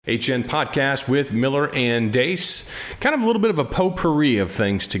HN Podcast with Miller and Dace. Kind of a little bit of a potpourri of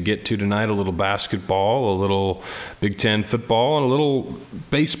things to get to tonight. A little basketball, a little Big Ten football, and a little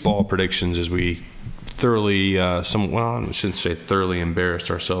baseball predictions as we thoroughly, I shouldn't say thoroughly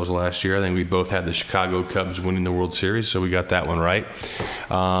embarrassed ourselves last year. I think we both had the Chicago Cubs winning the World Series, so we got that one right.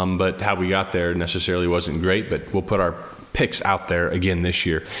 But how we got there necessarily wasn't great, but we'll put our picks out there again this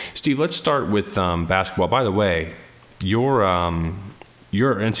year. Steve, let's start with basketball. By the way, your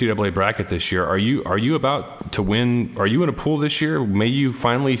NCAA bracket this year, are you about to win? Are you in a pool this year? May you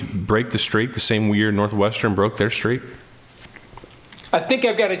finally break the streak the same year Northwestern broke their streak? I think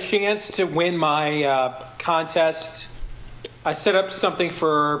I've got a chance to win my contest. I set up something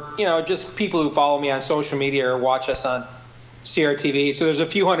for, just people who follow me on social media or watch us on CRTV. So there's a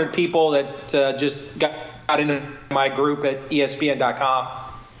few hundred people that just got into my group at ESPN.com.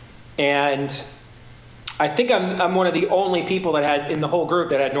 And I think I'm one of the only people that had in the whole group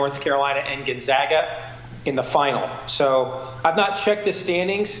that had North Carolina and Gonzaga in the final. So I've not checked the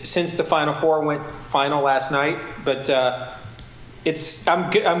standings since the Final Four went final last night, but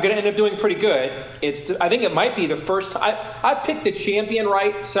I'm going to end up doing pretty good. I think it might be the first time I've picked the champion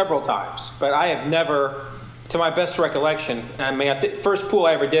right several times, but I have never, to my best recollection. I mean, first pool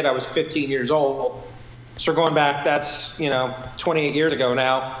I ever did, I was 15 years old. So going back, that's 28 years ago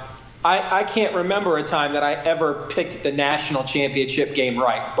now. I can't remember a time that I ever picked the national championship game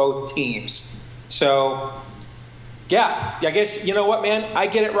right, both teams. So, yeah, I guess, you know what, man? I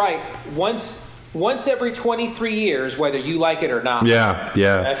get it right. Once every 23 years, whether you like it or not. Yeah.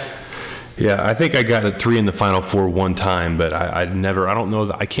 Yeah, I think I got a 3 in the Final Four one time, but I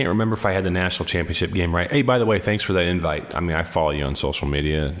can't remember if I had the national championship game right. Hey, by the way, thanks for that invite. I mean, I follow you on social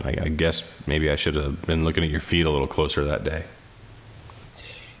media. I guess maybe I should have been looking at your feed a little closer that day.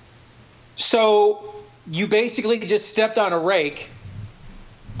 So you basically just stepped on a rake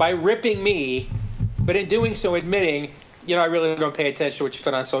by ripping me, but in doing so admitting, I really don't pay attention to what you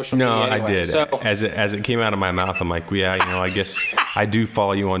put on social media. No, anyway. I did. So, as it came out of my mouth, I'm like, yeah, I guess I do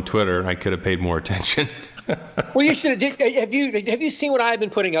follow you on Twitter, and I could have paid more attention. Well, you should have. Have you seen what I've been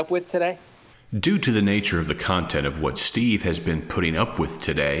putting up with today? Due to the nature of the content of what Steve has been putting up with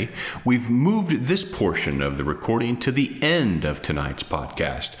today, we've moved this portion of the recording to the end of tonight's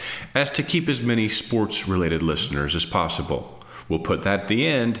podcast, as to keep as many sports-related listeners as possible. We'll put that at the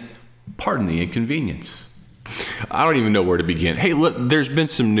end. Pardon the inconvenience. I don't even know where to begin. Hey, look, there's been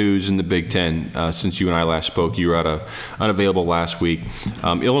some news in the Big Ten since you and I last spoke. You were unavailable last week.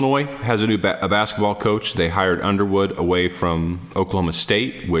 Illinois has a new basketball coach. They hired Underwood away from Oklahoma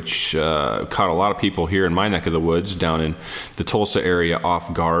State, which caught a lot of people here in my neck of the woods down in the Tulsa area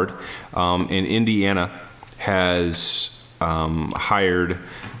off guard. And Indiana has hired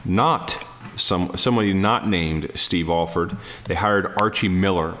somebody not named Steve Alford. They hired Archie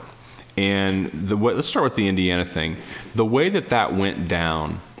Miller. And let's start with the Indiana thing. The way that went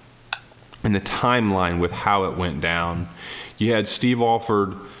down and the timeline with how it went down, you had Steve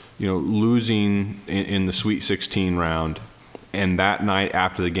Alford, losing in the Sweet 16 round. And that night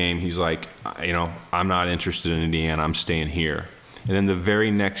after the game, he's like, I'm not interested in Indiana. I'm staying here. And then the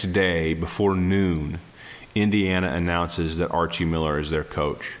very next day, before noon, Indiana announces that Archie Miller is their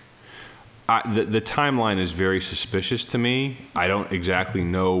coach. The timeline is very suspicious to me. I don't exactly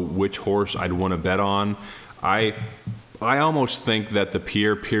know which horse I'd want to bet on. I almost think that the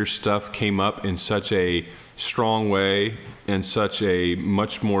Pierre Pierce stuff came up in such a strong way, in such a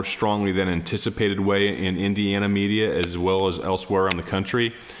much more strongly than anticipated way in Indiana media as well as elsewhere in the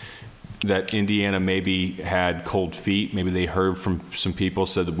country, that Indiana maybe had cold feet. Maybe they heard from some people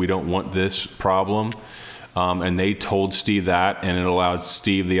said that we don't want this problem. And they told Steve that, and it allowed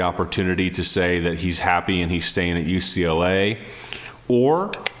Steve the opportunity to say that he's happy and he's staying at UCLA.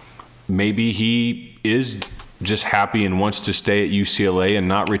 Or maybe he is just happy and wants to stay at UCLA and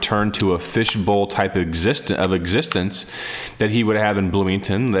not return to a fishbowl type of existence that he would have in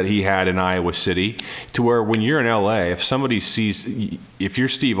Bloomington, that he had in Iowa City, to where when you're in LA, if you're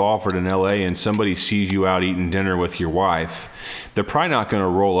Steve Alford in LA and somebody sees you out eating dinner with your wife, they're probably not going to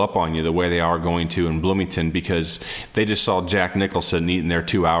roll up on you the way they are going to in Bloomington, because they just saw Jack Nicholson eating there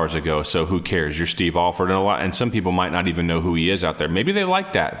 2 hours ago. So who cares? You're Steve Alford, and some people might not even know who he is out there. Maybe they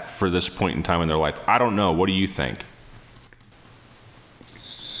like that for this point in time in their life. I don't know. What do you think?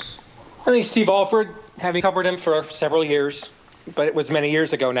 I think Steve Alford, having covered him for several years, but it was many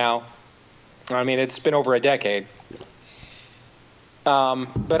years ago now. I mean, it's been over a decade.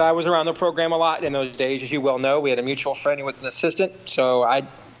 But I was around the program a lot in those days. As you well know, we had a mutual friend who was an assistant. So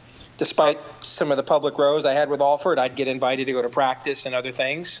despite some of the public rows I had with Alford, I'd get invited to go to practice and other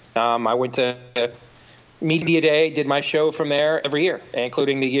things. I went to media day, did my show from there every year,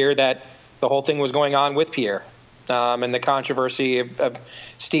 including the year that the whole thing was going on with Pierre, and the controversy of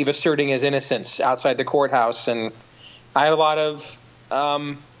Steve asserting his innocence outside the courthouse. And I had a lot of,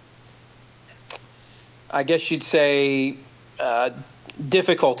 I guess you'd say,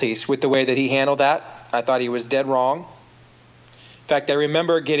 difficulties with the way that he handled that. I thought he was dead wrong. In fact, I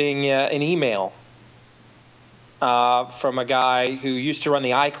remember getting an email from a guy who used to run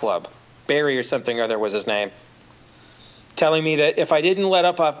the iClub, Barry or something or other was his name, telling me that if I didn't let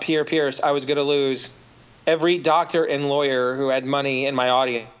up off Pierre Pierce, I was going to lose every doctor and lawyer who had money in my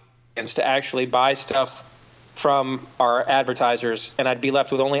audience to actually buy stuff from our advertisers, and I'd be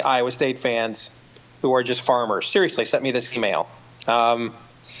left with only Iowa State fans who are just farmers. Seriously, sent me this email.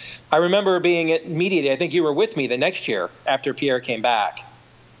 I remember being at Media Day. I think you were with me the next year after Pierre came back.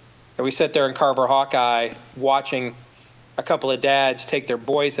 And we sat there in Carver Hawkeye watching a couple of dads take their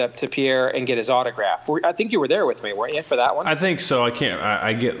boys up to Pierre and get his autograph. I think you were there with me, weren't you, for that one? I think so.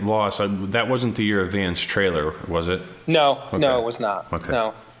 I get lost. That wasn't the year of Van's trailer, was it? No, Okay. no, it was not. Okay.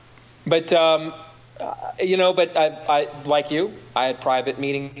 No. But, but I like you, I had private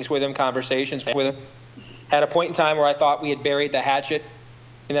meetings with him, conversations with him. At a point in time where I thought we had buried the hatchet,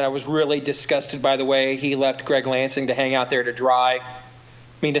 and then I was really disgusted by the way he left Greg Lansing to hang out there to dry. I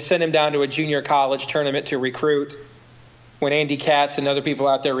mean, to send him down to a junior college tournament to recruit when Andy Katz and other people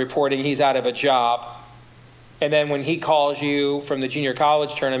out there reporting he's out of a job. And then when he calls you from the junior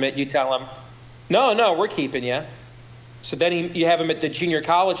college tournament, you tell him, no, we're keeping you. So then you have him at the junior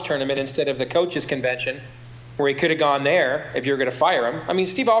college tournament instead of the coaches convention, where he could have gone there if you're going to fire him. I mean,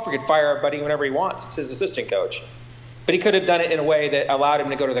 Steve Alford could fire everybody whenever he wants. It's his assistant coach. But he could have done it in a way that allowed him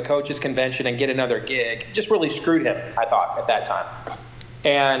to go to the coaches convention and get another gig. Just really screwed him, I thought, at that time.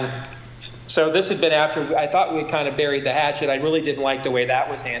 And so this had been after I thought we had kind of buried the hatchet. I really didn't like the way that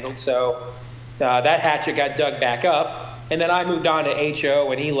was handled. So that hatchet got dug back up. And then I moved on to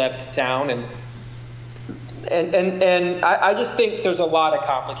HO, and he left town. And I just think there's a lot of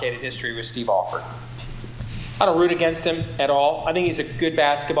complicated history with Steve Alford. I don't root against him at all. I think he's a good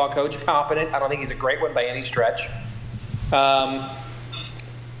basketball coach, competent. I don't think he's a great one by any stretch. I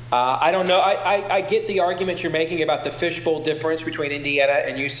don't know. I get the argument you're making about the fishbowl difference between Indiana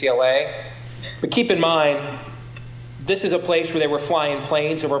and UCLA. But keep in mind, this is a place where they were flying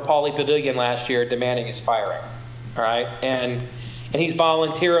planes over Pauley Pavilion last year demanding his firing. All right? And he's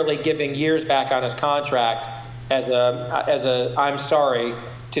voluntarily giving years back on his contract as a I'm sorry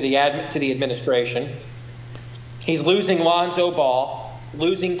to the administration. He's losing Lonzo Ball,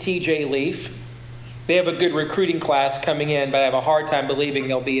 losing TJ Leaf. They have a good recruiting class coming in, but I have a hard time believing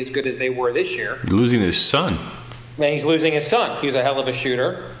they'll be as good as they were this year. Losing his son. And he's losing his son. He was a hell of a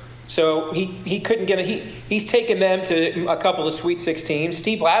shooter. So he couldn't get he's taken them to a couple of Sweet 16s.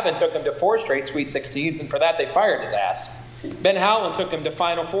 Steve Lavin took them to 4 straight Sweet 16s, and for that they fired his ass. Ben Howland took them to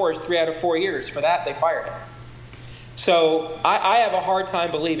Final Fours 3 out of 4 years. For that they fired him. So I have a hard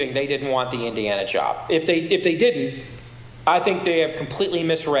time believing they didn't want the Indiana job. If they didn't, I think they have completely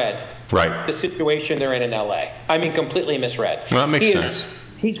misread the situation they're in LA. I mean, completely misread. Well, that makes sense.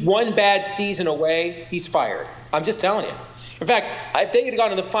 He's one bad season away. He's fired. I'm just telling you. In fact, if they had gone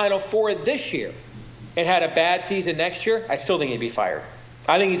to the Final Four this year and had a bad season next year, I still think he'd be fired.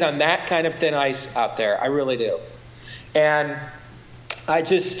 I think he's on that kind of thin ice out there. I really do. And I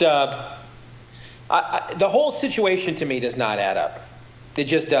just the whole situation to me does not add up. It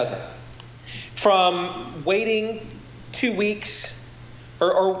just doesn't. From waiting 2 weeks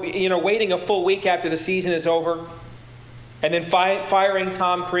or waiting a full week after the season is over and then firing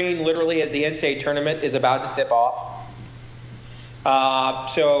Tom Crean literally as the NCAA tournament is about to tip off.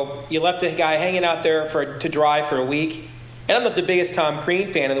 So you left a guy hanging out there to dry for a week. And I'm not the biggest Tom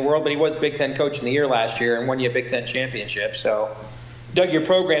Crean fan in the world, but he was Big Ten Coach of the Year last year and won you a Big Ten championship. So dug your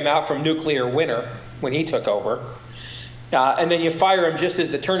program out from nuclear winter when he took over. And then you fire him just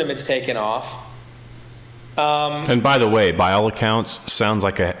as the tournament's taken off. And by the way, by all accounts, sounds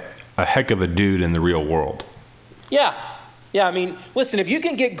like a heck of a dude in the real world. Yeah. Yeah, I mean, listen, if you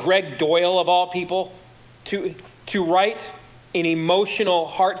can get Greg Doyle, of all people, to write an emotional,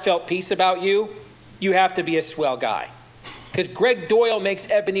 heartfelt piece about you, you have to be a swell guy. Because Greg Doyle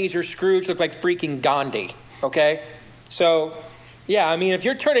makes Ebenezer Scrooge look like freaking Gandhi, okay? So, yeah, I mean, if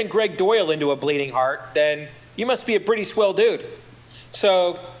you're turning Greg Doyle into a bleeding heart, then you must be a pretty swell dude.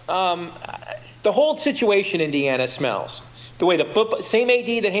 So, the whole situation in Indiana smells. The way the football, same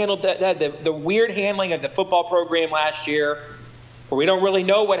AD that handled the weird handling of the football program last year, where we don't really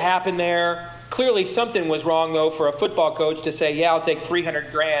know what happened there. Clearly something was wrong, though, for a football coach to say, yeah, I'll take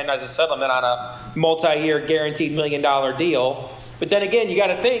 $300,000 as a settlement on a multi-year guaranteed $1 million deal. But then again, you got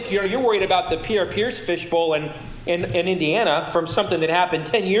to think, you're worried about the Pierre Pierce fishbowl in Indiana from something that happened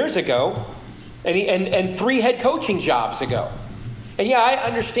 10 years ago and 3 head coaching jobs ago. And yeah, I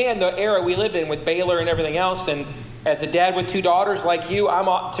understand the era we live in with Baylor and everything else. And as a dad with 2 daughters like you, I'm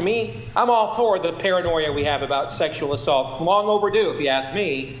all for the paranoia we have about sexual assault. Long overdue, if you ask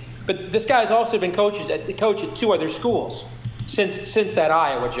me. But this guy's also been coach at 2 other schools since that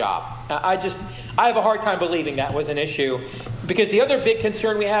Iowa job. I have a hard time believing that was an issue, because the other big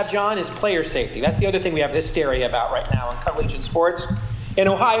concern we have, John, is player safety. That's the other thing we have hysteria about right now in collegiate sports. And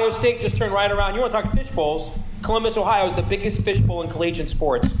Ohio State just turned right around. You want to talk fish bowls? Columbus, Ohio is the biggest fish bowl in collegiate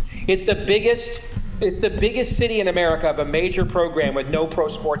sports. It's the biggest city in America of a major program with no pro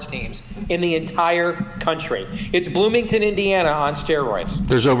sports teams in the entire country. It's Bloomington, Indiana on steroids.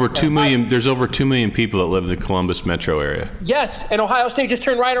 There's over 2 million. There's over 2 million people that live in the Columbus metro area. Yes, and Ohio State just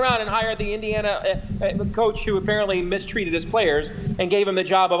turned right around and hired the Indiana coach who apparently mistreated his players and gave him the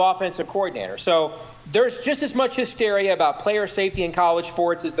job of offensive coordinator. So there's just as much hysteria about player safety in college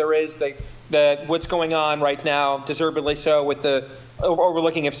sports as there is the what's going on right now, deservedly so, with the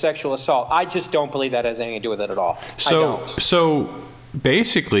overlooking of sexual assault. I just don't believe that has anything to do with it at all. So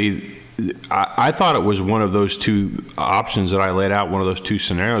basically, I thought it was one of those 2 options that I laid out, one of those 2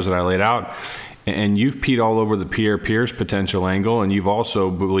 scenarios that I laid out, and you've peed all over the Pierre Pierce potential angle, and you've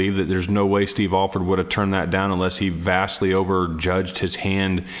also believed that there's no way Steve Alford would have turned that down unless he vastly overjudged his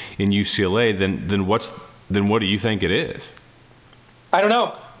hand in UCLA. Then what do you think it is? I don't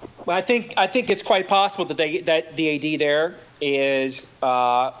know. I think it's quite possible that the AD there is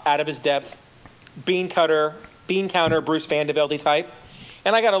out of his depth, bean counter Bruce Vanderbilt type.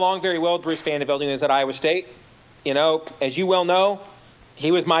 And I got along very well with Bruce Vanderbilt when he was at Iowa State. You know, as you well know,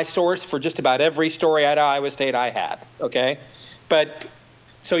 he was my source for just about every story at Iowa State I had. Okay, but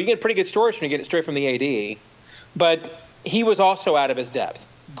so you get pretty good stories when you get it straight from the AD. But he was also out of his depth.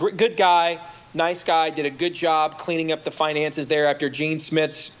 Good guy, nice guy, did a good job cleaning up the finances there after Gene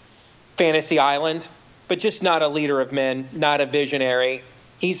Smith's fantasy island, but just not a leader of men, not a visionary.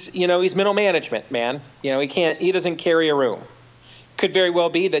 He's middle management, man. He doesn't carry a room. Could very well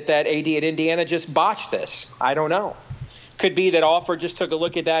be that AD at Indiana just botched this. I don't know. Could be that Alford just took a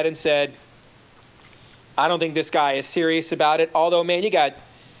look at that and said, I don't think this guy is serious about it. Although, man, you got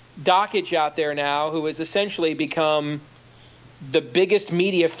Dockage out there now who has essentially become the biggest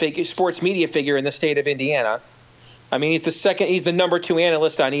sports media figure in the state of Indiana. I mean, he's the number 2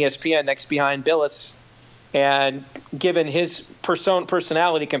 analyst on ESPN, next behind Billis. And given his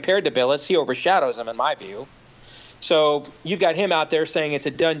personality compared to Billis, he overshadows him in my view. So you've got him out there saying it's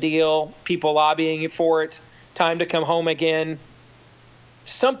a done deal, people lobbying for it, time to come home again.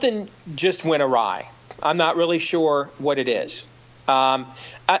 Something just went awry. I'm not really sure what it is. And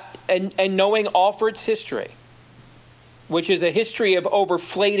knowing Alford's history, which is a history of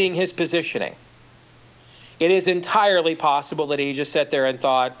overflating his positioning, it is entirely possible that he just sat there and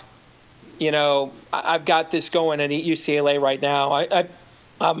thought, I've got this going at UCLA right now. I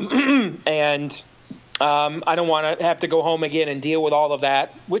don't want to have to go home again and deal with all of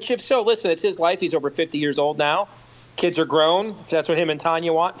that. Which, if so, listen, it's his life. He's over 50 years old now. Kids are grown. If that's what him and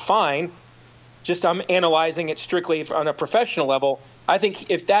Tanya want, fine. Just I'm analyzing it strictly on a professional level. I think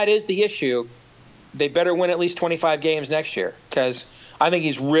if that is the issue, they better win at least 25 games next year, because I think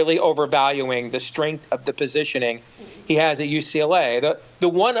he's really overvaluing the strength of the positioning he has at UCLA. The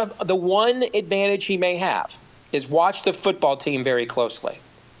one advantage he may have is watch the football team very closely.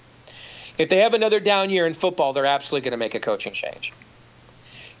 If they have another down year in football, they're absolutely going to make a coaching change.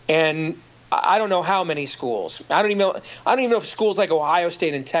 And I don't know how many schools. I don't even know if schools like Ohio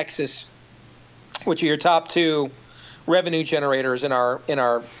State and Texas, which are your top 2 revenue generators in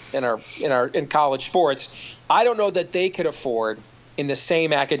college sports, I don't know that they could afford in the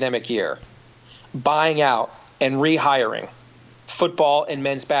same academic year buying out and rehiring football and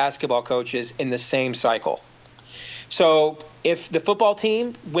men's basketball coaches in the same cycle. So if the football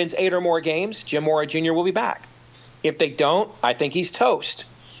team wins 8 or more games, Jim Mora Jr. will be back. If they don't, I think he's toast.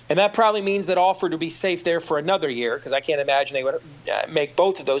 And that probably means that Alford would be safe there for another year, because I can't imagine they would make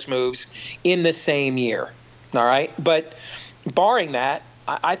both of those moves in the same year. All right? But barring that,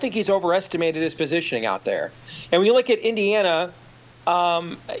 I think he's overestimated his positioning out there. And when you look at Indiana,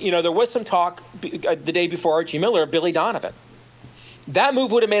 there was some talk the day before Archie Miller of Billy Donovan. That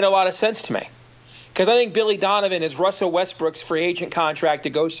move would have made a lot of sense to me, because I think Billy Donovan is Russell Westbrook's free agent contract to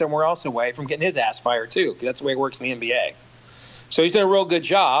go somewhere else away from getting his ass fired, too. That's the way it works in the NBA. So he's done a real good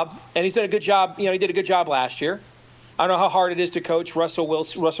job, and he's done a good job. He did a good job last year. I don't know how hard it is to coach Russell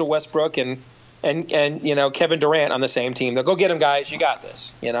Westbrook and and Kevin Durant on the same team. They'll go get him, guys. You got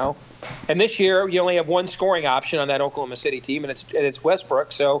this. And this year you only have one scoring option on that Oklahoma City team, and it's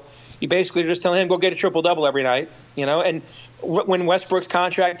Westbrook. So you basically are just telling him go get a triple-double every night. And when Westbrook's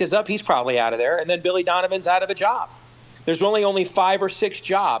contract is up, he's probably out of there, and then Billy Donovan's out of a job. There's only 5 or 6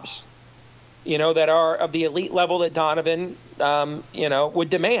 jobs, that are of the elite level that Donovan, would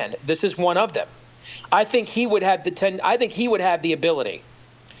demand. This is one of them. I think he would have the ability.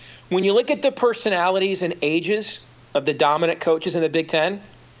 When you look at the personalities and ages of the dominant coaches in the Big Ten,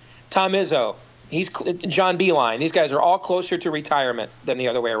 Tom Izzo, he's John Beilein. These guys are all closer to retirement than the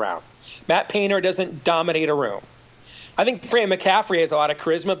other way around. Matt Painter doesn't dominate a room. I think Fran McCaffrey has a lot of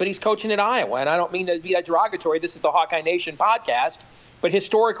charisma, but he's coaching at Iowa, and I don't mean to be that derogatory. This is the Hawkeye Nation podcast, but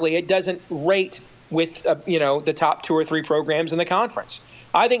historically it doesn't rate with the top 2 or 3 programs in the conference.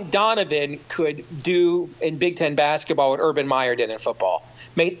 I think Donovan could do in Big Ten basketball what Urban Meyer did in football,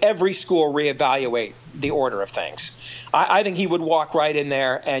 made every school reevaluate the order of things. I think he would walk right in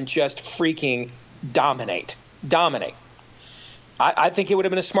there and just freaking dominate. I think it would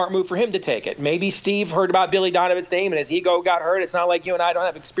have been a smart move for him to take it. Maybe Steve heard about Billy Donovan's name and his ego got hurt. It's not like you and I don't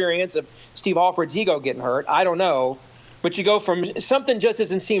have experience of Steve Alford's ego getting hurt. I don't know. But you go from something just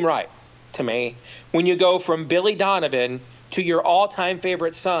doesn't seem right to me when you go from Billy Donovan to your all-time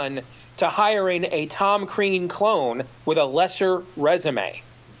favorite son to hiring a Tom Crean clone with a lesser resume.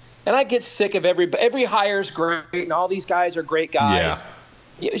 And I get sick of every hire's great and all these guys are great guys.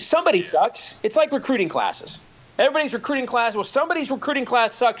 Yeah. Somebody sucks. It's like recruiting classes. Everybody's recruiting class. Well, somebody's recruiting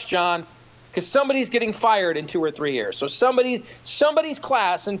class sucks, John, because somebody's getting fired in 2 or 3 years. So somebody's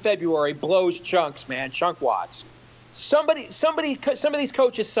class in February blows chunks, man, chunk wads. Some of these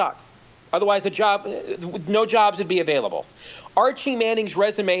coaches suck. Otherwise, no jobs would be available. Archie Manning's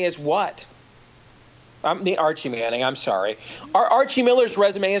resume is what? Archie Manning, I'm sorry. Archie Miller's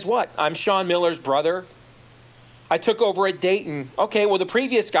resume is what? I'm Sean Miller's brother. I took over at Dayton. Okay, well, the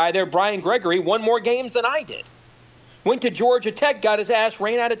previous guy there, Brian Gregory, won more games than I did. Went to Georgia Tech, got his ass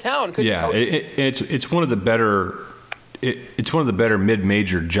ran out of town. It's one of the better. It's one of the better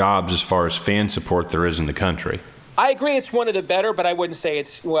mid-major jobs as far as fan support there is in the country. I agree it's one of the better, but I wouldn't say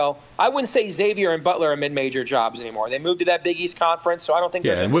I wouldn't say Xavier and Butler are mid-major jobs anymore. They moved to that Big East Conference, so I don't think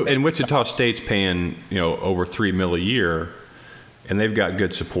there's and Wichita State's paying, over $3 million a year, and they've got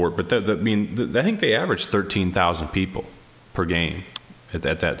good support. But I think they average 13,000 people per game at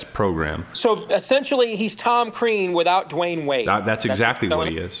that program. So essentially, he's Tom Crean without Dwayne Wade. That's exactly what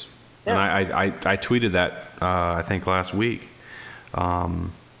he is. Yeah. And I tweeted that I think last week.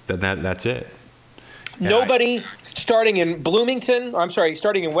 That's it. Nobody starting in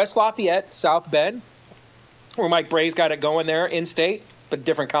starting in West Lafayette, South Bend, where Mike Bray's got it going there, in-state, but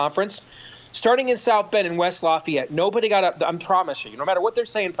different conference. Starting in South Bend and West Lafayette, nobody got up. I promise you, no matter what they're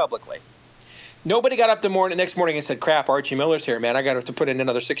saying publicly, nobody got up the next morning and said, crap, Archie Miller's here, man. I got to put in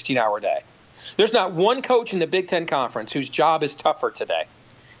another 16-hour day. There's not one coach in the Big Ten Conference whose job is tougher today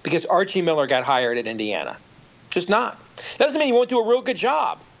because Archie Miller got hired at Indiana. Just not. That doesn't mean you won't do a real good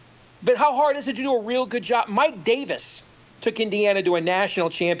job. But how hard is it to do a real good job? Mike Davis took Indiana to a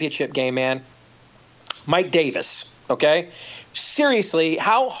national championship game, man. Mike Davis, okay? Seriously,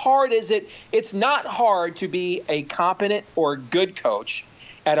 how hard is it? It's not hard to be a competent or good coach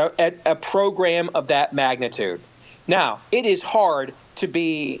at a program of that magnitude. Now, it is hard to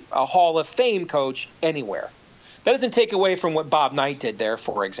be a Hall of Fame coach anywhere. That doesn't take away from what Bob Knight did there,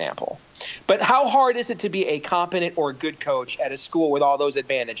 for example. But how hard is it to be a competent or good coach at a school with all those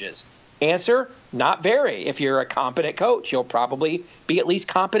advantages? Answer, not very. If you're a competent coach, you'll probably be at least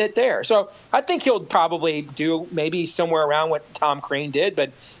competent there. So I think he'll probably do maybe somewhere around what Tom Crean did,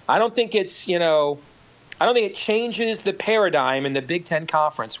 but I don't think it's, I don't think it changes the paradigm in the Big Ten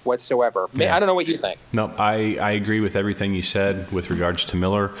Conference whatsoever. Yeah. I don't know what you think. No, I agree with everything you said with regards to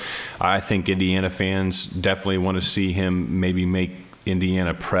Miller. I think Indiana fans definitely want to see him maybe make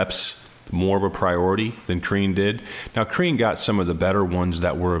Indiana preps more of a priority than Crean did. Now, Crean got some of the better ones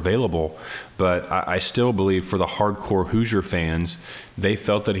that were available, but I still believe for the hardcore Hoosier fans, they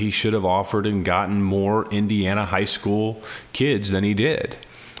felt that he should have offered and gotten more Indiana high school kids than he did.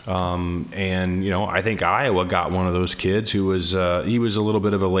 I think Iowa got one of those kids who was he was a little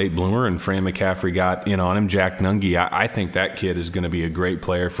bit of a late bloomer, and Fran McCaffrey got in on him. Jack Nunge, I think that kid is going to be a great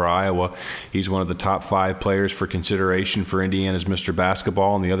player for Iowa. He's one of the top 5 players for consideration for Indiana's Mr.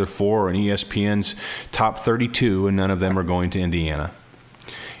 Basketball, and the other 4 are in ESPN's top 32, and none of them are going to Indiana,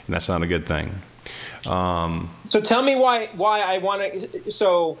 and that's not a good thing. So tell me why I want to.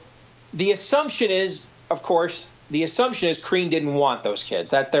 So the assumption is, of course. The assumption is Crean didn't want those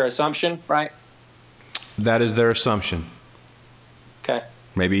kids. That's their assumption, right? That is their assumption. Okay.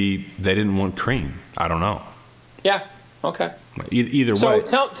 Maybe they didn't want Crean. I don't know. Yeah. Okay. Either So way,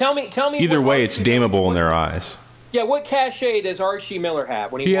 tell me. either what way, it's Archie damnable Miller- in their eyes. Yeah. What cachet does Archie Miller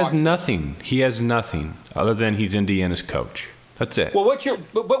have when He has walks in? nothing. He has nothing other than he's Indiana's coach. That's it. Well,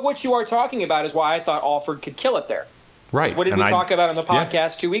 what you are talking about is why I thought Alford could kill it there. Right. What did we talk about on the Yeah.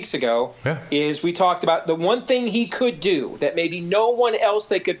 podcast 2 weeks ago? Yeah. Is we talked about the one thing he could do that maybe no one else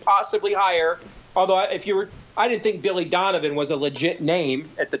they could possibly hire. Although I didn't think Billy Donovan was a legit name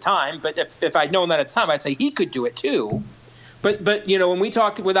at the time, but if I'd known that at the time, I'd say he could do it too. But when we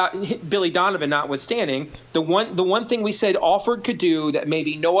talked without Billy Donovan notwithstanding, the one thing we said Alford could do that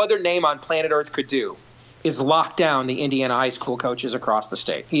maybe no other name on planet Earth could do is lock down the Indiana high school coaches across the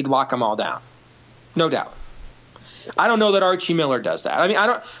state. He'd lock them all down, no doubt. I don't know that Archie Miller does that. I mean,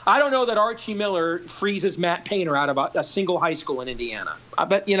 I don't know that Archie Miller freezes Matt Painter out of a single high school in Indiana.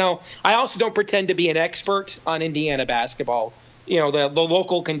 But I also don't pretend to be an expert on Indiana basketball, the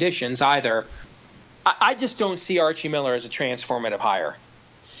local conditions either. I just don't see Archie Miller as a transformative hire.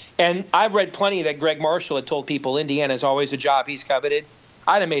 And I've read plenty that Greg Marshall had told people Indiana is always a job he's coveted.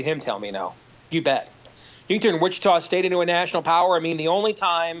 I'd have made him tell me no. You bet. You can turn Wichita State into a national power. I mean, the only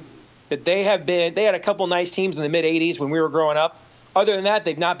time that they had a couple nice teams in the mid-'80s when we were growing up. Other than that,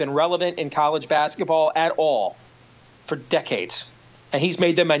 they've not been relevant in college basketball at all for decades. And he's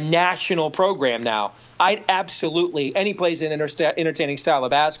made them a national program now. I'd absolutely, any plays an entertaining style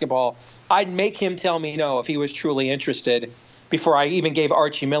of basketball, I'd make him tell me no if he was truly interested before I even gave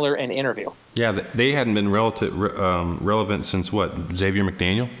Archie Miller an interview. Yeah, they hadn't been relevant since what? Xavier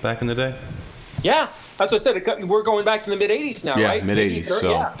McDaniel back in the day? Yeah, that's what I said. We're going back to the mid-'80s now, right? Yeah, mid-'80s.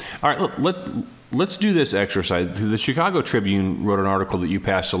 So, yeah. All right, let's do this exercise. The Chicago Tribune wrote an article that you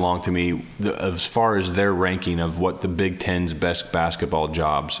passed along to me as far as their ranking of what the Big Ten's best basketball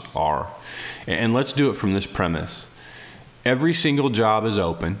jobs are. And let's do it from this premise. Every single job is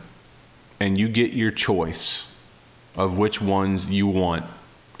open, and you get your choice of which ones you want,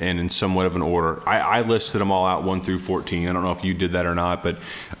 and in somewhat of an order. I listed them all out 1 through 14. I don't know if you did that or not, but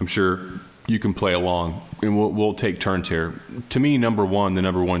I'm sure you can play along, and we'll take turns here. To me, the number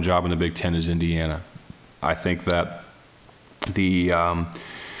one job in the Big Ten is Indiana. I think that the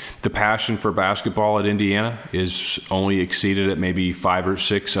passion for basketball at Indiana is only exceeded at maybe 5 or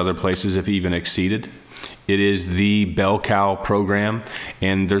 6 other places, if even exceeded. It is the bell cow program,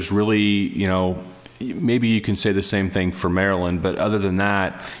 and there's really, maybe you can say the same thing for Maryland, but other than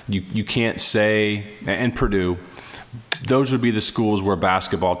that, you can't say, and Purdue, those would be the schools where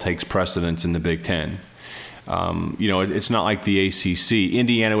basketball takes precedence in the Big Ten. It's not like the ACC.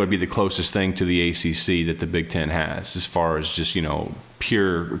 Indiana would be the closest thing to the ACC that the Big Ten has as far as just,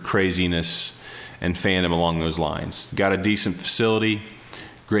 pure craziness and fandom along those lines. Got a decent facility,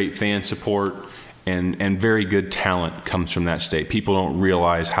 great fan support, and very good talent comes from that state. People don't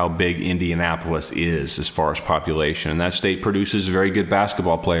realize how big Indianapolis is as far as population. And that state produces very good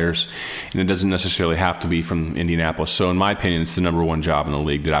basketball players, and it doesn't necessarily have to be from Indianapolis. So in my opinion, it's the number one job in the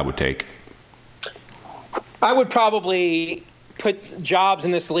league that I would take. I would probably put jobs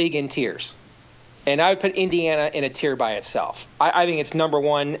in this league in tiers. And I would put Indiana in a tier by itself. I think it's number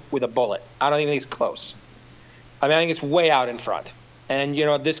one with a bullet. I don't even think it's close. I think it's way out in front. And,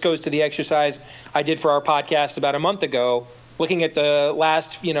 this goes to the exercise I did for our podcast about a month ago, looking at the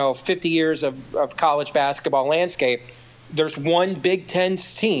last, 50 years of college basketball landscape. There's one Big Ten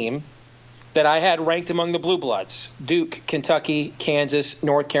team that I had ranked among the Blue Bloods: Duke, Kentucky, Kansas,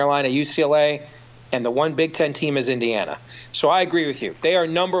 North Carolina, UCLA, and the one Big Ten team is Indiana. So I agree with you. They are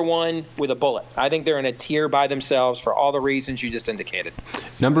number one with a bullet. I think they're in a tier by themselves for all the reasons you just indicated.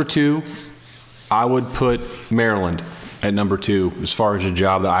 Number 2, I would put Maryland at number 2 as far as a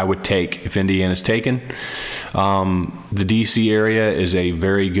job that I would take if Indiana's taken. The D.C. area is a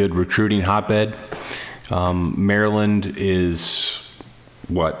very good recruiting hotbed. Maryland is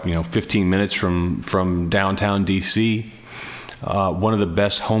 15 minutes from downtown D.C. One of the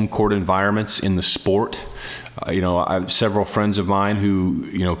best home court environments in the sport. I have several friends of mine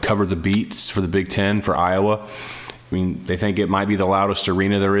who cover the beats for the Big Ten for Iowa. They think it might be the loudest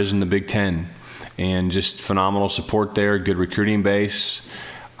arena there is in the Big Ten. And just phenomenal support there, good recruiting base.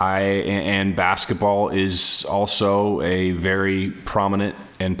 And basketball is also a very prominent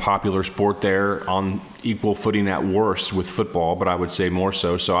and popular sport there, on equal footing at worst with football, but I would say more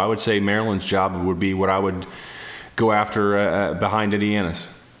so. So I would say Maryland's job would be what I would go after behind Indiana's.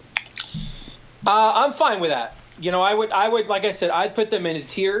 I'm fine with that. I would, like I said, I'd put them in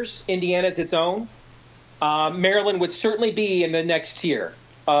tiers. Indiana's its own. Maryland would certainly be in the next tier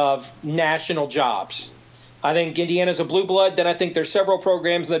of national jobs. I think Indiana's a blue blood. Then I think there's several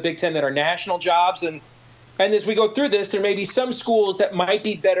programs in the Big Ten that are national jobs. And, And as we go through this, there may be some schools that might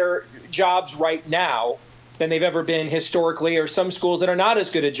be better jobs right now than they've ever been historically, or some schools that are not as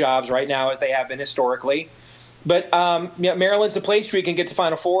good at jobs right now as they have been historically. But Maryland's a place where you can get to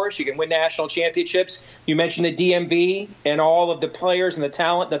Final Fours, you can win national championships. You mentioned the DMV and all of the players and the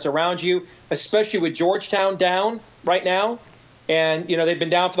talent that's around you, especially with Georgetown down right now. And, they've been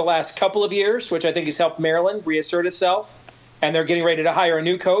down for the last couple of years, which I think has helped Maryland reassert itself. And they're getting ready to hire a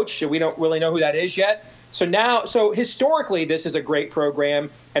new coach. We don't really know who that is yet. So historically, this is a great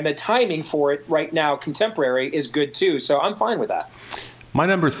program, and the timing for it right now, contemporary, is good too. So I'm fine with that. My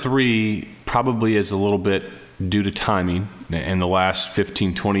number 3 probably is a little bit due to timing in the last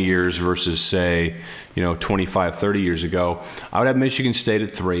 15, 20 years versus, say, 25, 30 years ago. I would have Michigan State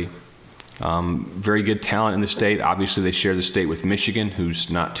at 3. Very good talent in the state. Obviously, they share the state with Michigan, who's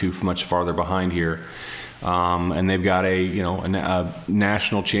not too much farther behind here. And they've got a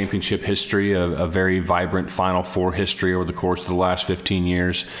national championship history, a very vibrant Final Four history over the course of the last 15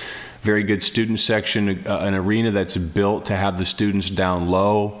 years. Very good student section, an arena that's built to have the students down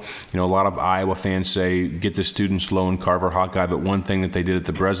low. A lot of Iowa fans say get the students low in Carver Hawkeye, but one thing that they did at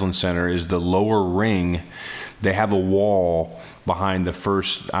the Breslin Center is the lower ring, they have a wall behind the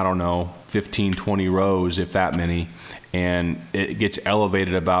first, 15, 20 rows, if that many, and it gets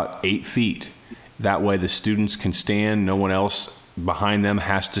elevated about 8 feet. That way the students can stand. No one else behind them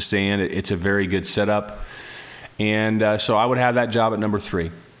has to stand. It's a very good setup. And so I would have that job at number 3.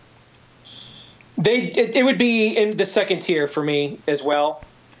 It would be in the second tier for me as well.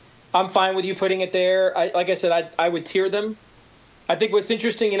 I'm fine with you putting it there. Like I said, I would tier them. I think what's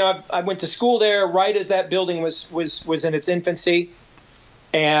interesting, I went to school there right as that building was in its infancy.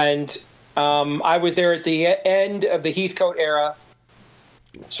 And I was there at the end of the Heathcote era.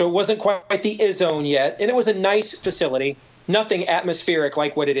 So it wasn't quite the Izzone yet. And it was a nice facility, nothing atmospheric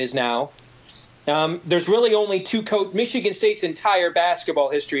like what it is now. There's really only 2 coaches. Michigan State's entire basketball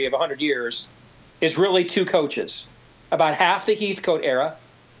history of 100 years is really 2 coaches. About half the Heathcote era.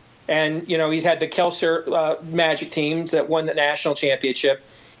 And, he's had the Kelser Magic teams that won the national championship.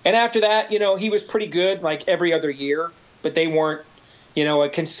 And after that, he was pretty good like every other year. But they weren't, a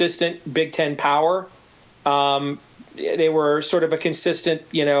consistent Big Ten power. They were sort of a consistent,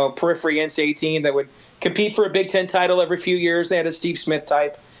 periphery NCAA team that would compete for a Big Ten title every few years. They had a Steve Smith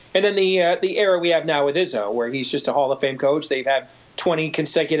type. And then the era we have now with Izzo, where he's just a Hall of Fame coach. They've had 20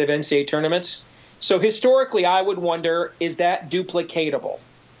 consecutive NCAA tournaments. So historically, I would wonder, is that duplicatable?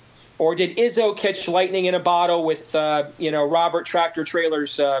 Or did Izzo catch lightning in a bottle with, Robert Tractor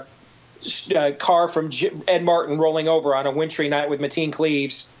Trailer's car from Ed Martin rolling over on a wintry night with Mateen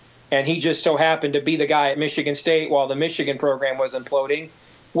Cleaves, and he just so happened to be the guy at Michigan State while the Michigan program was imploding?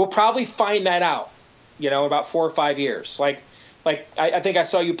 We'll probably find that out, in about 4 or 5 years. I think I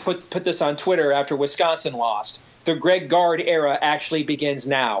saw you put this on Twitter after Wisconsin lost. The Greg Gard era actually begins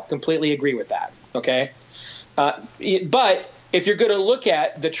now. Completely agree with that. Okay, but if you're going to look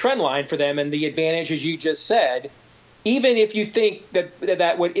at the trend line for them and the advantages you just said, even if you think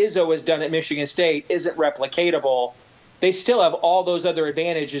that what Izzo has done at Michigan State isn't replicatable, they still have all those other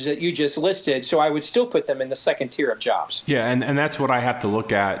advantages that you just listed. So I would still put them in the second tier of jobs. Yeah, and that's what I have to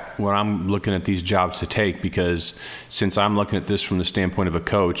look at when I'm looking at these jobs to take, because since I'm looking at this from the standpoint of a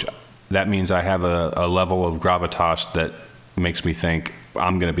coach, that means I have a level of gravitas that makes me think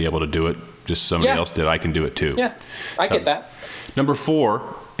I'm going to be able to do it. Just somebody else did, I can do it too. Yeah, I get that. Number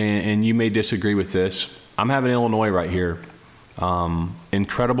 4, and you may disagree with this, I'm having Illinois right here.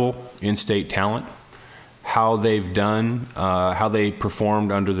 Incredible in-state talent. How they've done, how they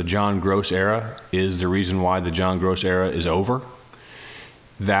performed under the John Gross era is the reason why the John Gross era is over.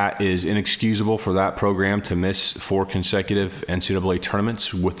 That is inexcusable for that program to miss 4 consecutive NCAA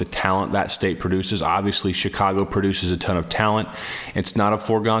tournaments with the talent that state produces. Obviously, Chicago produces a ton of talent. It's not a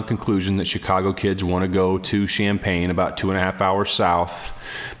foregone conclusion that Chicago kids want to go to Champaign, about 2.5 hours south.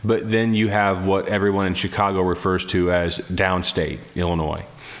 But then you have what everyone in Chicago refers to as downstate Illinois.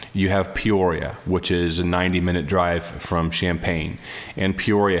 You have Peoria, which is a 90-minute drive from Champaign. And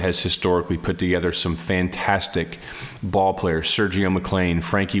Peoria has historically put together some fantastic ball players. Sergio McLean,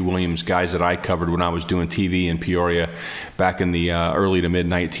 Frankie Williams, guys that I covered when I was doing TV in Peoria back in the early to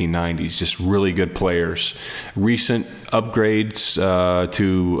mid-1990s. Just really good players. Recent upgrades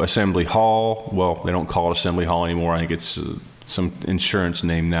to Assembly Hall. Well, they don't call it Assembly Hall anymore. I think it's some insurance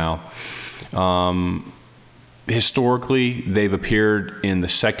name now. Historically, they've appeared in the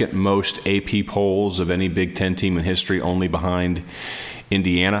second most AP polls of any Big Ten team in history, only behind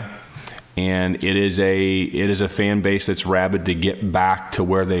Indiana. And it is a fan base that's rabid to get back to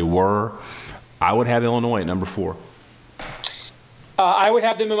where they were. I would have Illinois at number 4. I would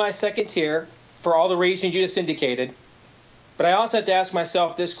have them in my second tier. for all the reasons you just indicated. But I also have to ask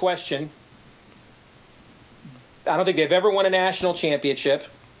myself this question. I don't think they've ever won a national championship.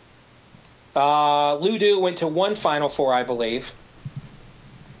 Lou Due went to one Final Four, I believe.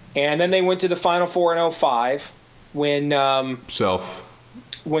 And then they went to the Final Four in 05 when Self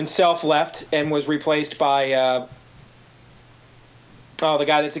left and was replaced by the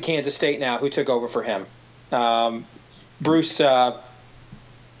guy that's at Kansas State now, who took over for him. Bruce, I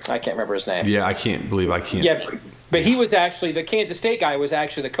can't remember his name. Yeah, I can't believe I can't. Yeah, but he was actually, the Kansas State guy was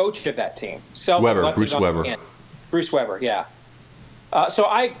actually the coach of that team. Bruce Weber. Bruce Weber, yeah. So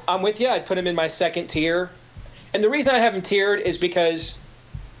I'm with you. I'd put him in my second tier. And the reason I have him tiered is because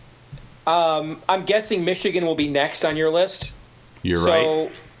I'm guessing Michigan will be next on your list. You're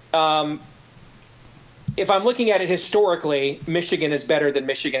right. So if I'm looking at it historically, Michigan is better than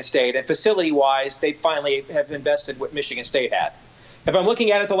Michigan State. And facility-wise, they finally have invested what Michigan State had. If I'm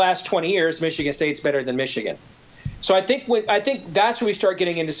looking at it the last 20 years, Michigan State's better than Michigan. So I think that's when we start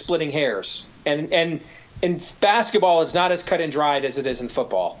getting into splitting hairs. And in basketball, it's not as cut and dried as it is in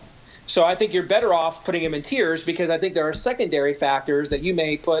football. So I think you're better off putting them in tiers because I think there are secondary factors that you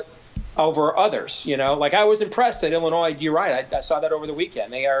may put over others. Like I was impressed that Illinois, you're right, I saw that over the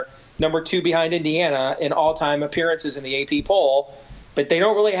weekend. They are number 2 behind Indiana in all-time appearances in the AP poll, but they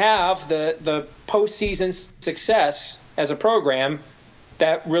don't really have the postseason success as a program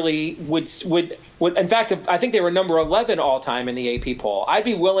that really would. In fact, I think they were number 11 all-time in the AP poll. I'd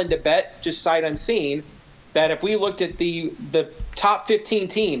be willing to bet, just sight unseen, that if we looked at the top 15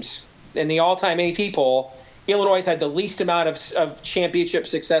 teams in the all-time AP poll, Illinois had the least amount of championship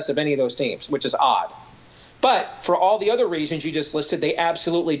success of any of those teams, which is odd. But for all the other reasons you just listed, they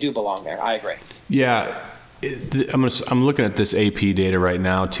absolutely do belong there. I agree. Yeah. I'm looking at this AP data right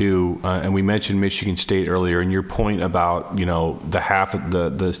now too, and we mentioned Michigan State earlier. And your point about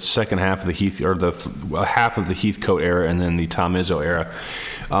the second half of the Heath or the half of the Heathcote era and then the Tom Izzo era,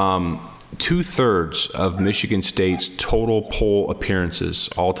 2/3 of Michigan State's total poll appearances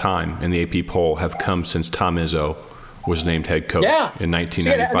all time in the AP poll have come since Tom Izzo was named head coach in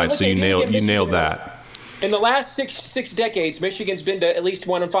 1995. So you nailed that. In the last six decades, Michigan's been to at least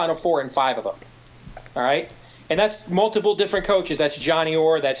one Final Four in 5 of them. All right? And that's multiple different coaches. That's Johnny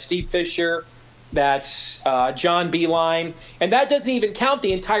Orr, that's Steve Fisher, that's John Beilein. And that doesn't even count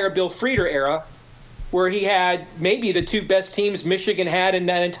the entire Bill Frieder era, where he had maybe the 2 best teams Michigan had in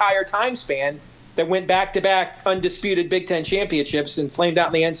that entire time span that went back-to-back undisputed Big Ten championships and flamed out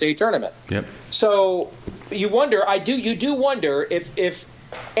in the NCAA tournament. Yep. So you wonder, you do wonder if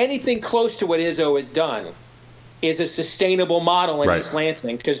anything close to what Izzo has done is a sustainable model in East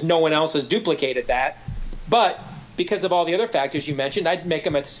Lansing, because no one else has duplicated that. But because of all the other factors you mentioned, I'd make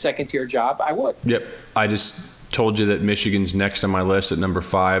them a second-tier job. I would. Yep. I just told you that Michigan's next on my list at number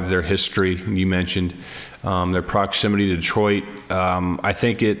 5. Their history, you mentioned, their proximity to Detroit. I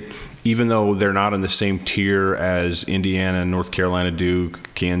think even though they're not in the same tier as Indiana, North Carolina, Duke,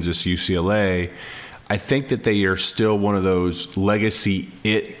 Kansas, UCLA, I think that they are still one of those legacy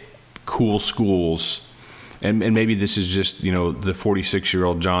cool schools. And maybe this is just, the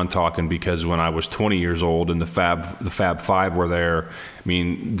 46-year-old John talking, because when I was 20 years old and the Fab Five were there, I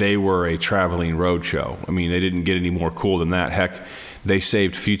mean, they were a traveling roadshow. I mean, they didn't get any more cool than that. Heck, they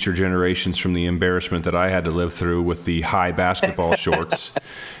saved future generations from the embarrassment that I had to live through with the high basketball shorts.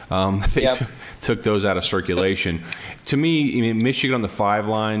 They took those out of circulation. To me, Michigan on the 5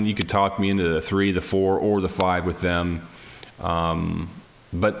 line, you could talk me into the 3, the 4, or the 5 with them.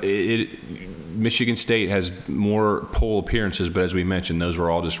 But Michigan State has more poll appearances, but as we mentioned, those were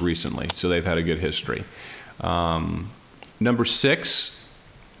all just recently, so they've had a good history. Number 6,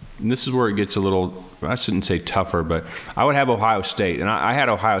 and this is where it gets a little, I shouldn't say tougher, but I would have Ohio State, and I had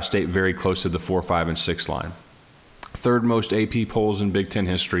Ohio State very close to the 4, 5, and 6 line. 3rd most AP polls in Big Ten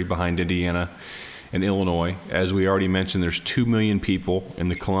history behind Indiana and Illinois. As we already mentioned, there's 2 million people in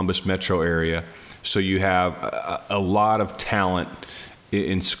the Columbus metro area, so you have a lot of talent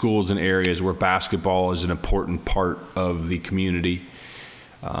in schools and areas where basketball is an important part of the community.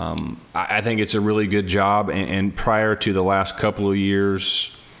 I think it's a really good job. And prior to the last couple of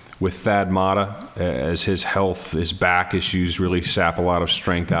years with Thad Matta, as his back issues really sap a lot of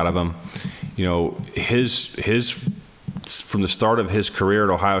strength out of him, his from the start of his career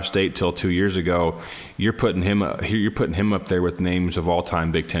at Ohio State till 2 years ago, you're putting him up there with names of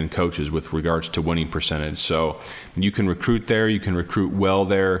all-time Big Ten coaches with regards to winning percentage. So you can recruit there, you can recruit well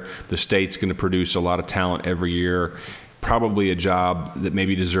there. The state's going to produce a lot of talent every year. Probably a job that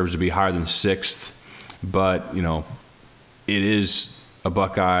maybe deserves to be higher than 6th, but it is a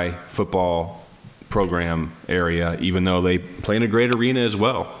Buckeye football program area, even though they play in a great arena as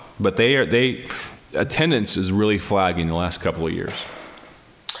well. But attendance is really flagging the last couple of years.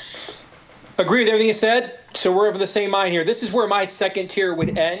 Agree with everything you said. So we're of the same mind here. This is where my second tier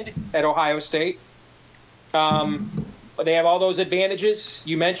would end at Ohio State. They have all those advantages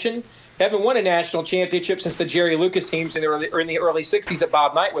you mentioned. They haven't won a national championship since the Jerry Lucas teams in the early 60s that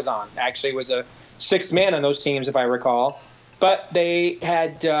Bob Knight was on. Actually, was a sixth man on those teams, if I recall. But they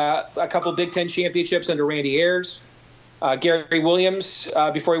had a couple Big Ten championships under Randy Ayers. Gary Williams,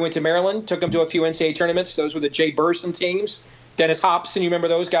 before he went to Maryland, took them to a few NCAA tournaments. Those were the Jay Burson teams. Dennis Hopson, you remember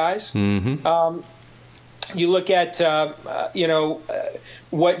those guys? Mm-hmm. You look at,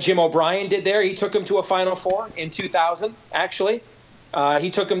 what Jim O'Brien did there. He took them to a Final Four in 2000, actually. He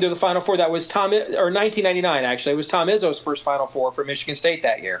took them to the Final Four. That was 1999, actually. It was Tom Izzo's first Final Four for Michigan State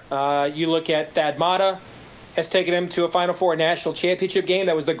that year. You look at Thad Matta, has taken him to a Final Four national championship game.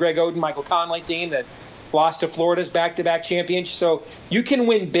 That was the Greg Oden, Michael Conley team that lost to Florida's back-to-back champions. So you can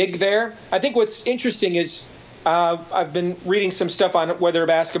win big there. I think what's interesting is I've been reading some stuff on where their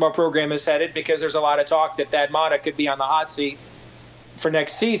basketball program is headed, because there's a lot of talk that Thad Matta could be on the hot seat for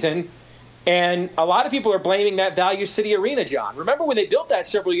next season. And a lot of people are blaming that Value City Arena, John. Remember when they built that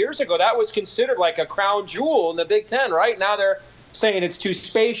several years ago, that was considered like a crown jewel in the Big Ten, right? Now they're saying it's too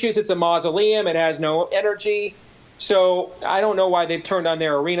spacious, it's a mausoleum, it has no energy. So I don't know why they've turned on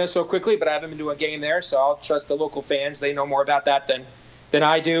their arena so quickly, but I haven't been to a game there, so I'll trust the local fans. They know more about that than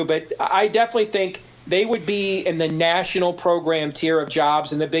I do. But I definitely think they would be in the national program tier of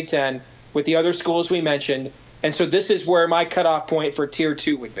jobs in the Big Ten with the other schools we mentioned. And so this is where my cutoff point for tier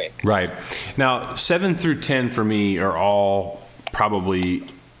 2 would be. Right. Now, 7 through 10 for me are all probably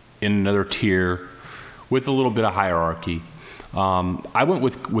in another tier with a little bit of hierarchy. I went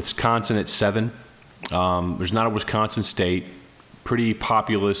with Wisconsin at 7. There's not a Wisconsin State, pretty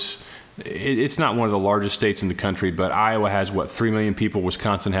populous. It's not one of the largest states in the country, but Iowa has, 3 million people.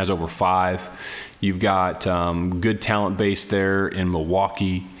 Wisconsin has over 5. You've got good talent base there in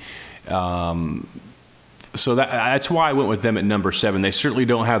Milwaukee. So that's why I went with them at number 7. They certainly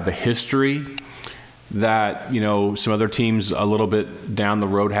don't have the history that, some other teams a little bit down the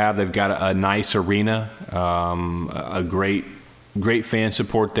road have. They've got a nice arena, a great fan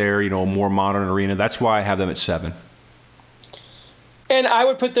support there, a more modern arena. That's why I have them at 7. And I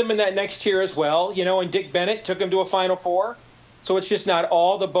would put them in that next tier as well. And Dick Bennett took them to a Final Four. So it's just not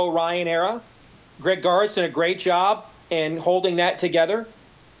all the Bo Ryan era. Greg Gard's done a great job in holding that together.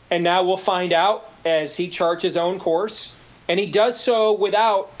 And now we'll find out as he charts his own course. And he does so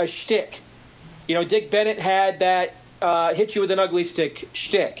without a shtick. Dick Bennett had that hit you with an ugly stick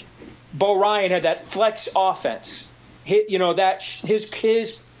shtick. Bo Ryan had that flex offense. That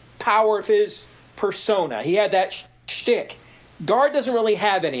his power of his persona. He had that shtick. Gard doesn't really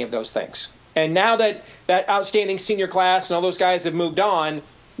have any of those things. And now that outstanding senior class and all those guys have moved on,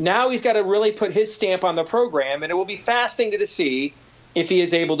 now he's got to really put his stamp on the program, and it will be fascinating to see if he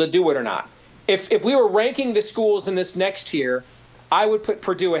is able to do it or not. If we were ranking the schools in this next tier, I would put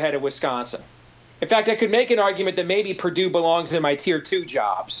Purdue ahead of Wisconsin. In fact, I could make an argument that maybe Purdue belongs in my tier 2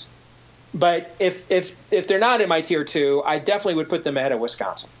 jobs. But if they're not in my tier 2, I definitely would put them ahead of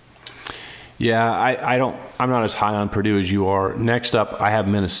Wisconsin. Yeah, I'm not as high on Purdue as you are. Next up, I have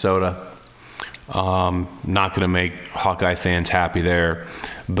Minnesota. Not going to make Hawkeye fans happy there.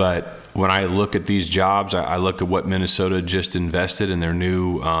 But when I look at these jobs, I look at what Minnesota just invested in their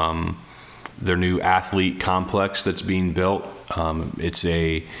new athlete complex that's being built. It's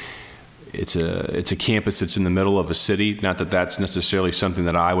a campus that's in the middle of a city. Not that that's necessarily something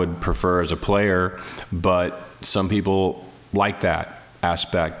that I would prefer as a player, but some people like that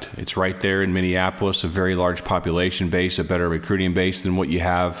aspect. It's right there in Minneapolis, a very large population base, a better recruiting base than what you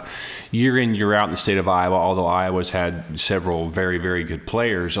have year in, year out in the state of Iowa, although Iowa's had several very, very good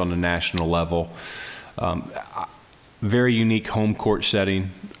players on the national level. Very unique home court setting.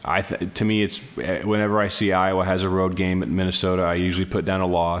 To me, it's whenever I see Iowa has a road game at Minnesota, I usually put down a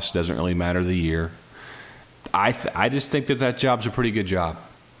loss. Doesn't really matter the year. I just think that job's a pretty good job.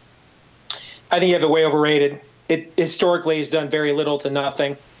 I think you have it way overrated. It historically has done very little to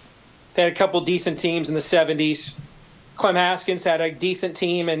nothing. They had a couple decent teams in the 70s. Clem Haskins had a decent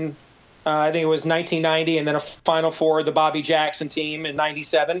team in, I think it was 1990, and then a Final Four, the Bobby Jackson team in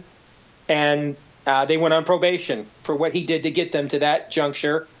 97. And they went on probation for what he did to get them to that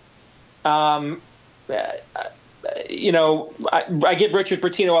juncture. I give Richard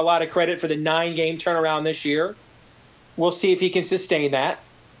Pitino a lot of credit for the 9-game turnaround this year. We'll see if he can sustain that.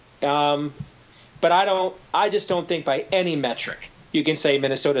 But I just don't think by any metric you can say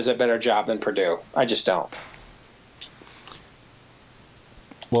Minnesota's a better job than Purdue. I just don't.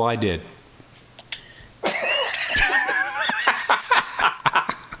 Well, I did.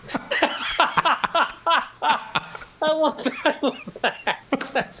 love that. I love that.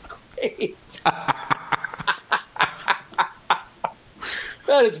 That's great.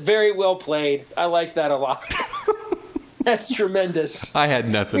 That is very well played. I like that a lot. That's tremendous. I had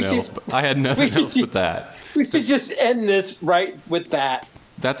nothing else. I had nothing else but that. We should just end this right with that.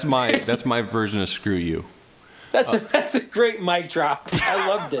 That's my version of screw you. That's a great mic drop. I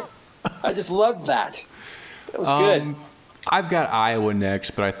loved it. I just loved that. That was good. I've got Iowa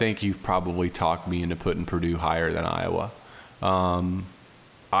next, but I think you've probably talked me into putting Purdue higher than Iowa.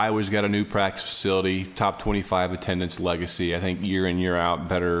 Iowa's got a new practice facility, top 25 attendance legacy. I think year in, year out,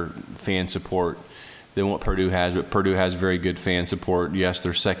 better fan support than what Purdue has. But Purdue has very good fan support. Yes,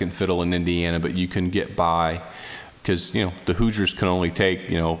 they're second fiddle in Indiana, but you can get by because, the Hoosiers can only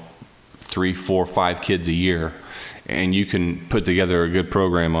take, 3, 4, 5 kids a year. And you can put together a good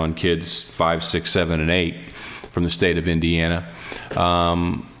program on kids 5, 6, 7, and 8 from the state of Indiana.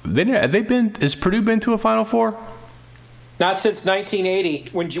 Has Purdue been to a Final Four? Not since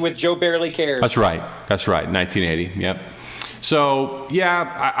 1980, with Joe Barely Cares. That's right. 1980. Yep. So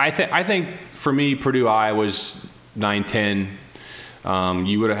yeah, I think for me, Purdue Iowa's 9-10.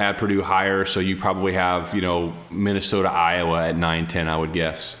 You would have had Purdue higher, so you probably have Minnesota Iowa at 9-10. I would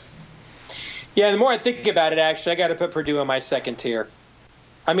guess. Yeah, the more I think about it, actually, I got to put Purdue in my second tier.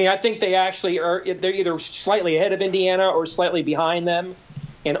 I mean, I think they actually they're either slightly ahead of Indiana or slightly behind them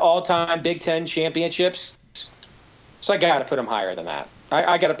in all-time Big Ten championships. So I got to put them higher than that.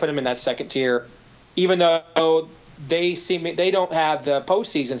 I got to put them in that second tier, even though they don't have the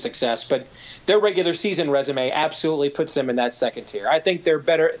postseason success, but their regular season resume absolutely puts them in that second tier. I think they're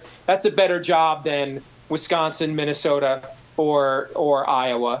better. That's a better job than Wisconsin, Minnesota, or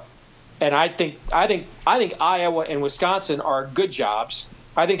Iowa. And I think Iowa and Wisconsin are good jobs.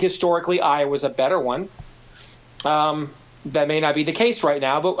 I think historically Iowa's a better one. That may not be the case right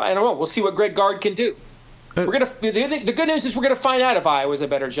now, but I don't know. We'll see what Greg Gard can do. The good news is we're gonna find out if Iowa's a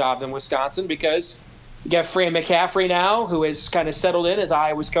better job than Wisconsin because you got Fran McCaffrey now, who has kind of settled in as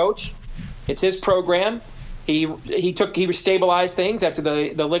Iowa's coach. It's his program. He stabilized things after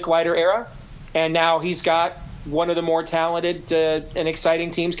the Licklider era, and now he's got one of the more talented and exciting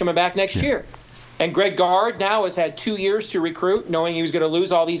teams coming back next year. And Greg Gard now has had 2 years to recruit, knowing he was going to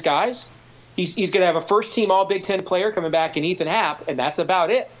lose all these guys. He's going to have a first-team All-Big Ten player coming back in Ethan Happ, and that's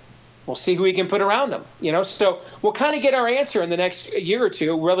about it. We'll see who he can put around him. So we'll kind of get our answer in the next year or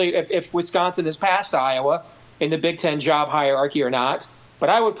two, really, if Wisconsin has passed Iowa in the Big Ten job hierarchy or not. But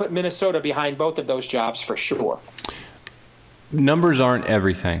I would put Minnesota behind both of those jobs for sure. Numbers aren't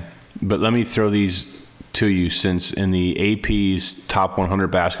everything, but let me throw these to you, since in the AP's top 100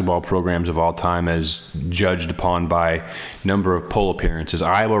 basketball programs of all time as judged upon by number of poll appearances,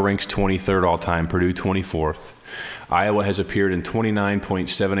 Iowa ranks 23rd all time, Purdue 24th. Iowa has appeared in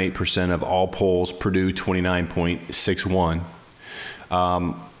 29.78% of all polls, Purdue 29.61.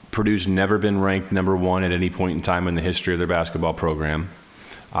 Purdue's never been ranked number one at any point in time in the history of their basketball program.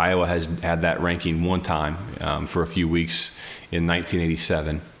 Iowa has had that ranking one time for a few weeks in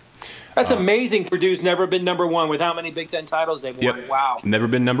 1987. That's amazing. Purdue's never been number one with how many Big Ten titles they've won. Yep. Wow. Never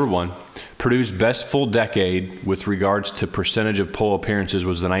been number one. Purdue's best full decade with regards to percentage of poll appearances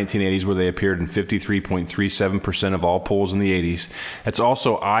was the 1980s, where they appeared in 53.37% of all polls in the 80s. That's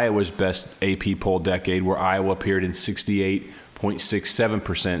also Iowa's best AP poll decade, where Iowa appeared in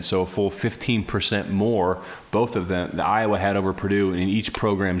 68.67%, so a full 15% more, both of them, the Iowa had over Purdue in each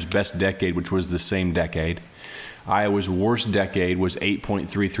program's best decade, which was the same decade. Iowa's worst decade was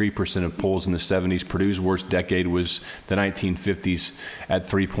 8.33% of polls in the 70s. Purdue's worst decade was the 1950s at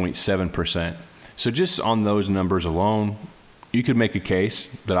 3.7%. So just on those numbers alone, you could make a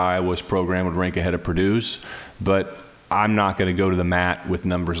case that Iowa's program would rank ahead of Purdue's, but I'm not going to go to the mat with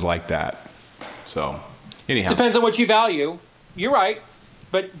numbers like that. So anyhow. Depends on what you value. You're right.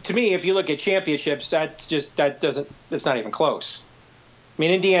 But to me, if you look at championships, it's not even close. I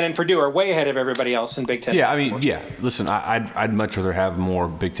mean, Indiana and Purdue are way ahead of everybody else in Big Ten. Yeah, Listen, I'd much rather have more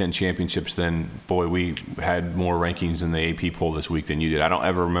Big Ten championships than, we had more rankings in the AP poll this week than you did. I don't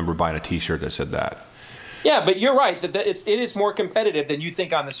ever remember buying a T-shirt that said that. Yeah, but you're right. That it is more competitive than you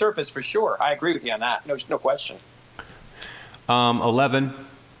think on the surface, for sure. I agree with you on that. No question. 11,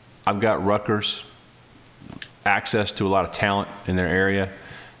 I've got Rutgers. Access to a lot of talent in their area.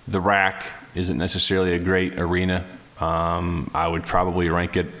 The RAC isn't necessarily a great arena. I would probably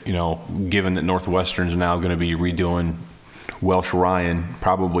rank it, given that Northwestern's now going to be redoing Welsh Ryan,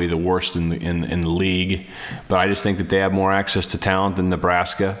 probably the worst in the league. But I just think that they have more access to talent than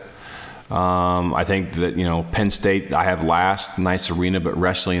Nebraska. I think that, Penn State I have last, nice arena, but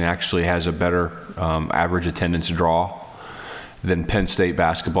wrestling actually has a better average attendance draw. than Penn State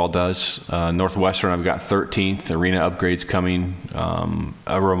basketball does. Northwestern, I've got 13th. Arena upgrades coming.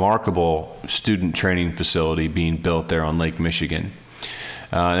 A remarkable student training facility being built there on Lake Michigan.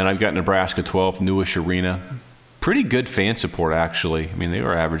 And I've got Nebraska 12th, newish arena. Pretty good fan support, actually. I mean, they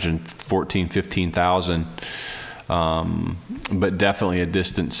were averaging 14,000, 15,000. But definitely a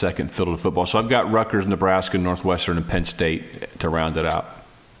distant second field of football. So I've got Rutgers, Nebraska, Northwestern, and Penn State to round it out.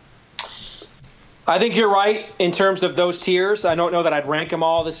 I think you're right in terms of those tiers. I don't know that I'd rank them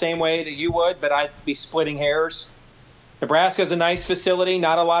all the same way that you would, but I'd be splitting hairs. Nebraska's a nice facility,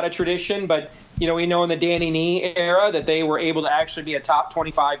 not a lot of tradition, but we know in the Danny Nee era that they were able to actually be a top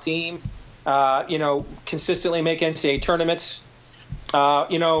 25 team, consistently make NCAA tournaments.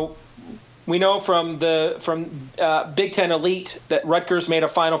 We know from Big Ten Elite that Rutgers made a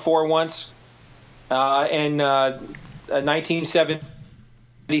Final Four once in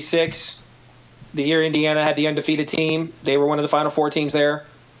 1976. The year Indiana had the undefeated team. They were one of the Final Four teams there.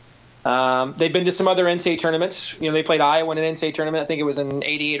 They've been to some other NCAA tournaments. They played Iowa in an NCAA tournament. I think it was in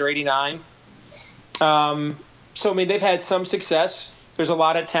 88 or 89. So, they've had some success. There's a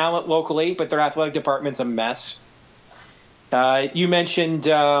lot of talent locally, but their athletic department's a mess. You mentioned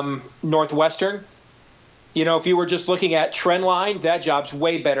Northwestern. If you were just looking at trend line, that job's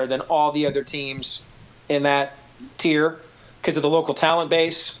way better than all the other teams in that tier because of the local talent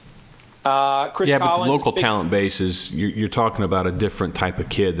base. Chris Collins, but the local talent base is you're talking about a different type of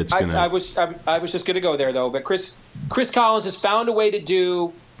kid that's going to. I was just going to go there though, but Chris Collins has found a way to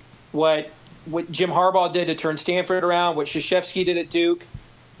do what Jim Harbaugh did to turn Stanford around, what Krzyzewski did at Duke,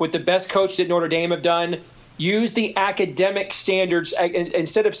 what the best coach at Notre Dame have done. Use the academic standards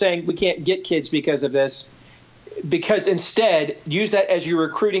instead of saying we can't get kids because of this, because instead use that as your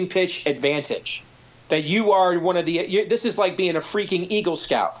recruiting pitch advantage. That you are one of this is like being a freaking Eagle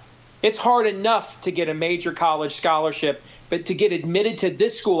Scout. It's hard enough to get a major college scholarship, but to get admitted to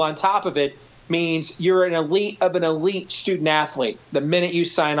this school on top of it means you're an elite of an elite student athlete the minute you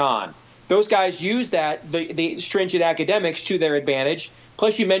sign on. Those guys use that, the stringent academics, to their advantage.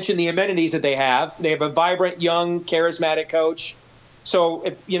 Plus, you mentioned the amenities that they have. They have a vibrant, young, charismatic coach. So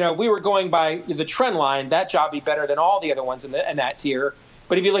if we were going by the trend line, that job would be better than all the other ones in that tier.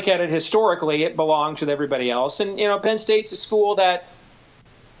 But if you look at it historically, it belongs with everybody else. And, Penn State's a school that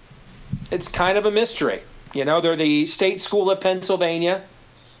it's kind of a mystery. They're the state school of Pennsylvania.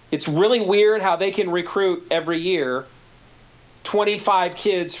 It's really weird how they can recruit every year 25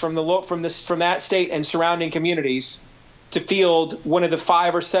 kids from that state and surrounding communities to field one of the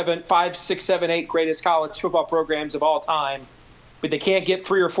 5, 6, 7, 8 greatest college football programs of all time, but they can't get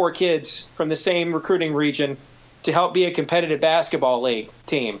 3 or 4 kids from the same recruiting region to help be a competitive basketball league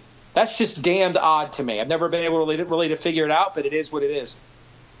team. That's just damned odd to me. I've never been able really to figure it out, but it is what it is.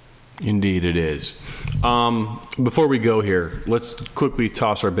 Indeed it is. Before we go here, let's quickly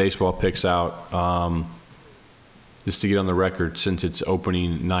toss our baseball picks out. Just to get on the record, since it's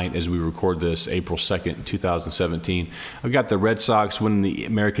opening night as we record this, April 2nd, 2017. I've got the Red Sox winning the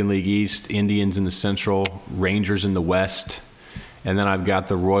American League East, Indians in the Central, Rangers in the West, and then I've got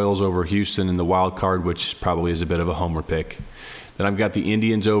the Royals over Houston in the wild card, which probably is a bit of a homer pick. Then I've got the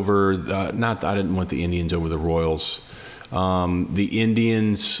Indians over, I didn't want the Indians over the Royals. The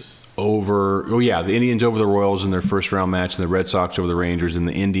Indians over the Royals in their first round match, and the Red Sox over the Rangers, and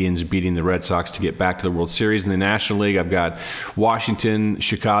the Indians beating the Red Sox to get back to the World Series. In the National League, I've got Washington,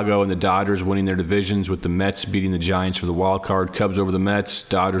 Chicago, and the Dodgers winning their divisions, with the Mets beating the Giants for the wild card. Cubs over the Mets,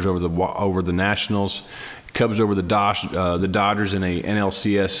 Dodgers over the Nationals, Cubs over the Dodgers in a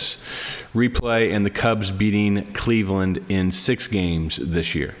NLCS replay, and the Cubs beating Cleveland in 6 games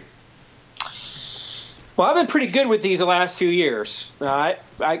this year. Well, I've been pretty good with these the last few years. I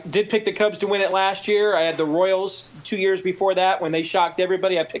did pick the Cubs to win it last year. I had the Royals 2 years before that when they shocked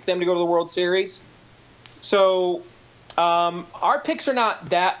everybody. I picked them to go to the World Series. So our picks are not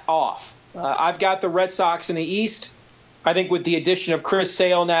that off. I've got the Red Sox in the East. I think with the addition of Chris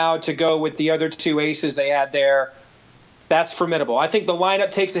Sale now to go with the other 2 aces they had there, that's formidable. I think the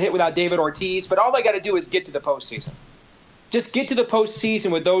lineup takes a hit without David Ortiz, but all they got to do is get to the postseason. Just get to the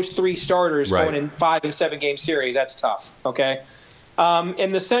postseason with those 3 starters going in 5 and 7 game series. That's tough. Okay.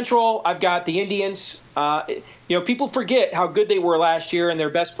 In the Central, I've got the Indians. People forget how good they were last year, and their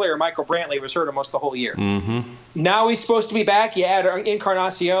best player, Michael Brantley, was hurt almost the whole year. Mm-hmm. Now he's supposed to be back. You add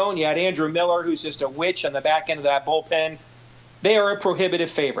Encarnacion. You add Andrew Miller, who's just a witch on the back end of that bullpen. They are a prohibitive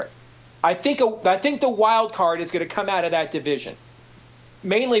favorite. I think the wild card is going to come out of that division.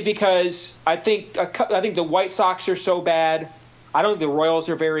 Mainly because I think the White Sox are so bad. I don't think the Royals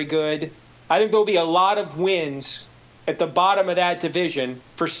are very good. I think there'll be a lot of wins at the bottom of that division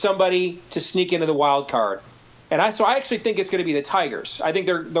for somebody to sneak into the wild card. So I actually think it's going to be the Tigers. I think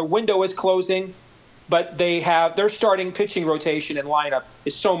the window is closing, but their starting pitching rotation and lineup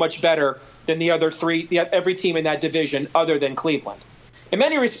is so much better than the other every team in that division other than Cleveland. In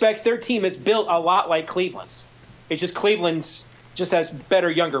many respects, their team is built a lot like Cleveland's. It's just Cleveland's just has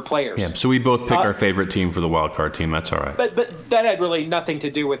better younger players. Yeah, so we both pick our favorite team for the wild card team. That's all right. But that had really nothing to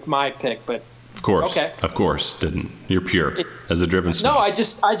do with my pick. But of course, okay, of course, didn't. You're pure as a driven snow. No, I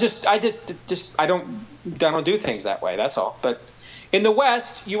don't do things that way. That's all. But in the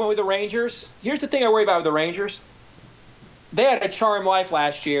West, you went with the Rangers. Here's the thing I worry about with the Rangers. They had a charmed life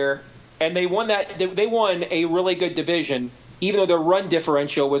last year, and they won a really good division, even though their run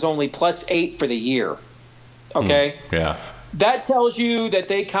differential was only +8 for the year. Okay. Yeah. That tells you that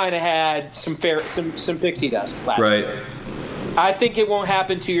they kind of had some pixie dust last year. I think it won't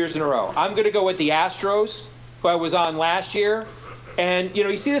happen 2 years in a row. I'm going to go with the Astros, who I was on last year. And,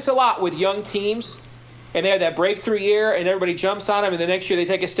 you see this a lot with young teams, and they have that breakthrough year, and everybody jumps on them, and the next year they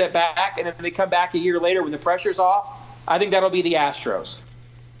take a step back, and then they come back a year later when the pressure's off. I think that'll be the Astros.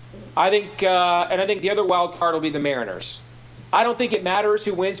 I think the other wild card will be the Mariners. I don't think it matters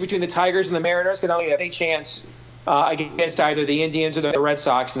who wins between the Tigers and the Mariners, because I don't think they have any chance against either the Indians or the Red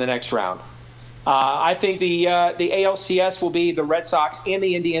Sox in the next round. I think the ALCS will be the Red Sox and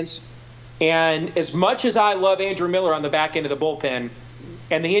the Indians. And as much as I love Andrew Miller on the back end of the bullpen,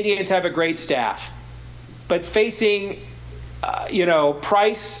 and the Indians have a great staff, but facing,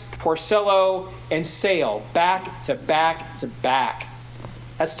 Price, Porcello, and Sale back to back to back,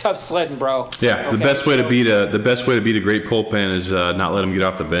 that's tough sledding, bro. Yeah, okay. The best way to beat a great bullpen is not let them get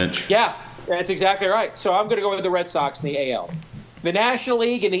off the bench. Yeah, that's exactly right. So I'm going to go with the Red Sox in the AL. The National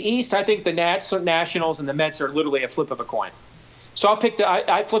League in the East, I think the Nationals and the Mets are literally a flip of a coin. So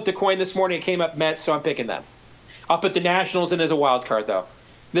I flipped a coin this morning. It came up Mets, so I'm picking them. I'll put the Nationals in as a wild card, though.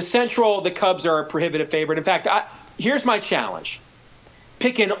 The Central, the Cubs are a prohibitive favorite. In fact, here's my challenge.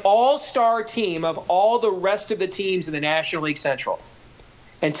 Pick an all-star team of all the rest of the teams in the National League Central,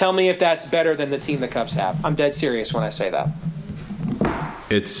 and tell me if that's better than the team the Cubs have. I'm dead serious when I say that.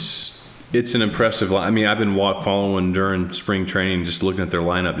 It's an impressive line. I mean, I've been following during spring training, just looking at their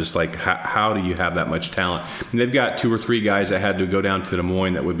lineup, just like how do you have that much talent? I mean, they've got 2 or 3 guys that had to go down to Des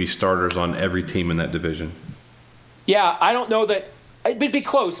Moines that would be starters on every team in that division. Yeah, I don't know that it'd be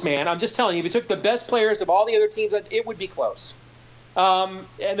close, man. I'm just telling you, if you took the best players of all the other teams, it would be close. And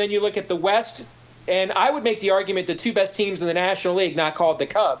then you look at the West, and I would make the argument the 2 best teams in the National League, not called the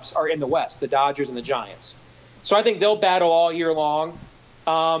Cubs, are in the West, the Dodgers and the Giants. So I think they'll battle all year long.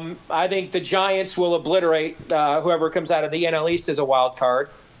 I think the Giants will obliterate whoever comes out of the NL East as a wild card.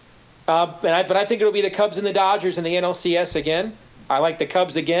 But I think it'll be the Cubs and the Dodgers in the NLCS again. I like the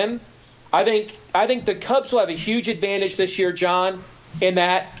Cubs again. I think the Cubs will have a huge advantage this year, John, in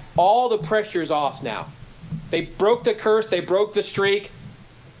that all the pressure's off now. They broke the curse. They broke the streak.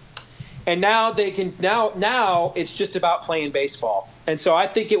 And now they can now it's just about playing baseball. And so I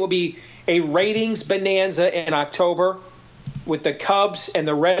think it will be a ratings bonanza in October with the Cubs and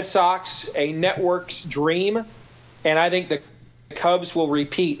the Red Sox, a network's dream. And I think the Cubs will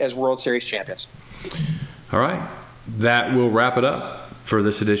repeat as World Series champions. All right. That will wrap it up for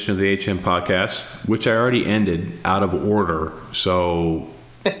this edition of the HM Podcast, which I already ended out of order. So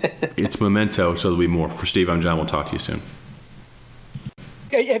it's memento, so there'll be more. For Steve, I'm John. We'll talk to you soon.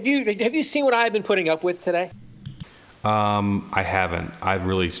 Have you seen what I've been putting up with today? I haven't. I've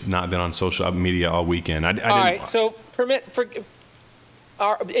really not been on social media all weekend. All right, so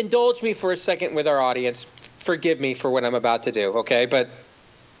indulge me for a second with our audience. Forgive me for what I'm about to do, okay? But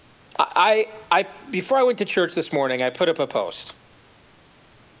I before I went to church this morning, I put up a post.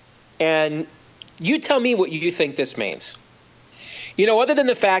 And you tell me what you think this means. Other than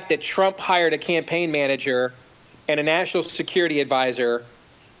the fact that Trump hired a campaign manager and a national security advisor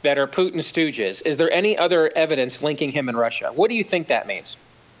that are Putin stooges, is there any other evidence linking him and Russia? What do you think that means?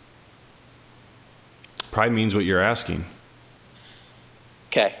 Probably means what you're asking.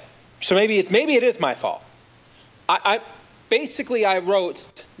 Okay. So maybe it is my fault. I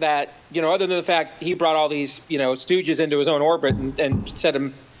wrote that, other than the fact he brought all these, stooges into his own orbit and set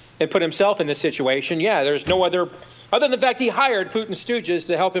him and put himself in this situation. Yeah, there's no other than the fact he hired Putin stooges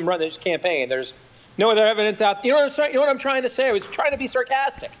to help him run this campaign. There's no other evidence out. You know what I'm trying to say? I was trying to be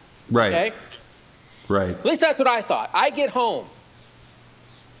sarcastic. Right. Okay? Right. At least that's what I thought. I get home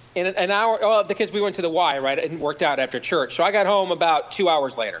in an hour, because we went to the Y, right? It worked out after church. So I got home about 2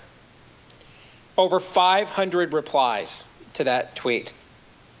 hours later. Over 500 replies to that tweet.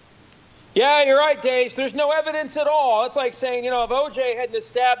 Yeah, you're right, Dave. There's no evidence at all. It's like saying, if OJ hadn't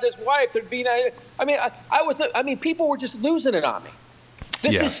stabbed his wife, there'd be no. People were just losing it on me.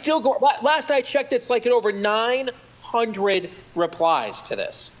 This Yeah. is still going. Last I checked, it's like at over 900 replies to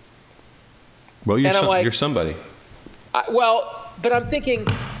this. Well, you're And I'm like- you're somebody. But I'm thinking,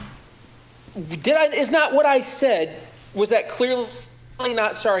 is not what I said, was that clearly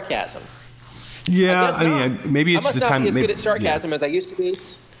not sarcasm? Yeah, guess I mean, not. maybe it's I must the not time. be as maybe- good at sarcasm as I used to be. yeah.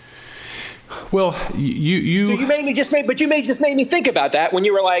 Well, you You just made me think about that when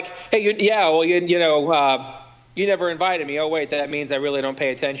you were like, "Hey, you never invited me." Oh wait, that means I really don't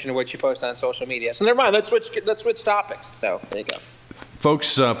pay attention to what you post on social media. So never mind. Let's switch topics. So there you go.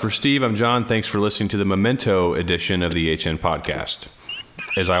 folks. For Steve, I'm John. Thanks for listening to the Memento edition of the HN podcast.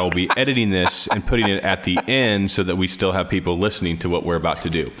 As I will be editing this and putting it at the end so that we still have people listening to what we're about to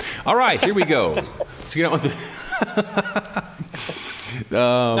do. All right, here we go. Let's get on with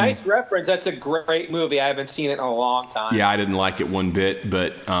Nice reference. That's a great movie. I haven't seen it in a long time. Yeah, I didn't like it one bit,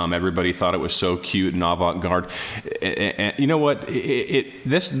 but everybody thought it was so cute and avant-garde. And you know what?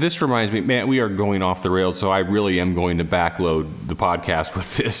 This reminds me, man, we are going off the rails, so I really am going to backload the podcast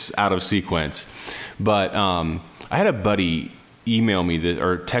with this out of sequence. But I had a buddy email me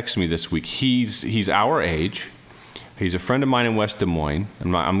or text me this week. He's our age. He's a friend of mine in West Des Moines.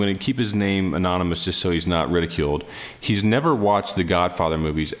 I'm going to keep his name anonymous just so he's not ridiculed. He's never watched the Godfather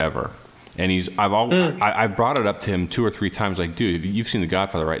movies ever. And I've brought it up to him 2 or 3 times, like, dude, you've seen The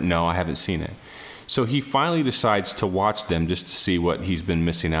Godfather, right? No, I haven't seen it. So he finally decides to watch them just to see what he's been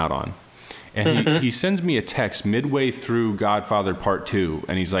missing out on. And he sends me a text midway through Godfather Part 2,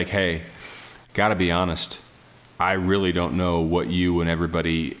 and he's like, hey, gotta be honest, I really don't know what you and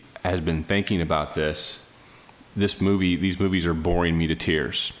everybody has been thinking about this. These movies are boring me to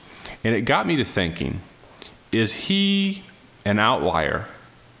tears. And it got me to thinking, is he an outlier?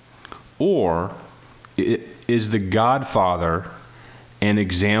 Or is The Godfather an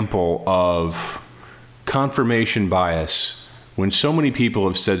example of confirmation bias? When so many people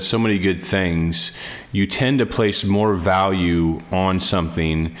have said so many good things, you tend to place more value on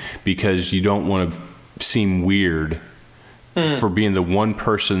something because you don't want to seem weird for being the one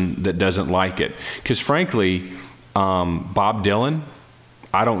person that doesn't like it. Because frankly, Bob Dylan,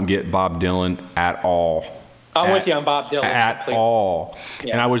 I don't get Bob Dylan at all. I'm with you on Bob Dylan. At all.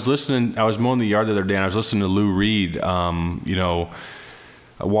 Yeah. And I was mowing the yard the other day, and I was listening to Lou Reed,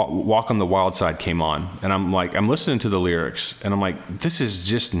 Walk on the Wild Side came on. And I'm listening to the lyrics, and I'm like, this is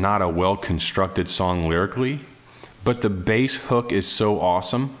just not a well-constructed song lyrically, but the bass hook is so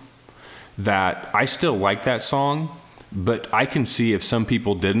awesome that I still like that song, but I can see if some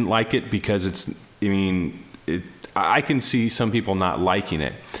people didn't like it because I can see some people not liking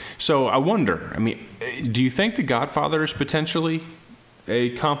it. So I wonder, do you think The Godfather is potentially a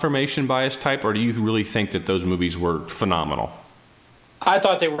confirmation bias type, or do you really think that those movies were phenomenal? I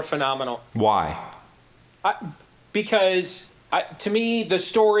thought they were phenomenal. Why? Because to me, the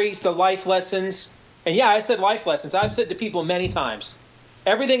stories, the life lessons, and yeah, I said life lessons. I've said to people many times,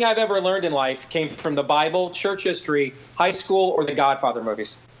 everything I've ever learned in life came from the Bible, church history, high school, or the Godfather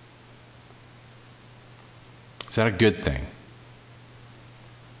movies. Is that a good thing?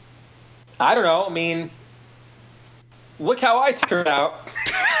 I don't know. Look how I turned out.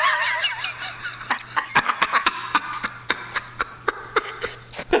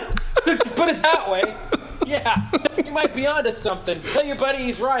 Since you put it that way, yeah, you might be onto something. Tell your buddy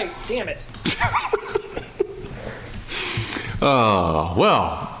he's right. Damn it. Oh,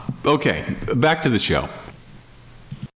 well, okay. Back to the show.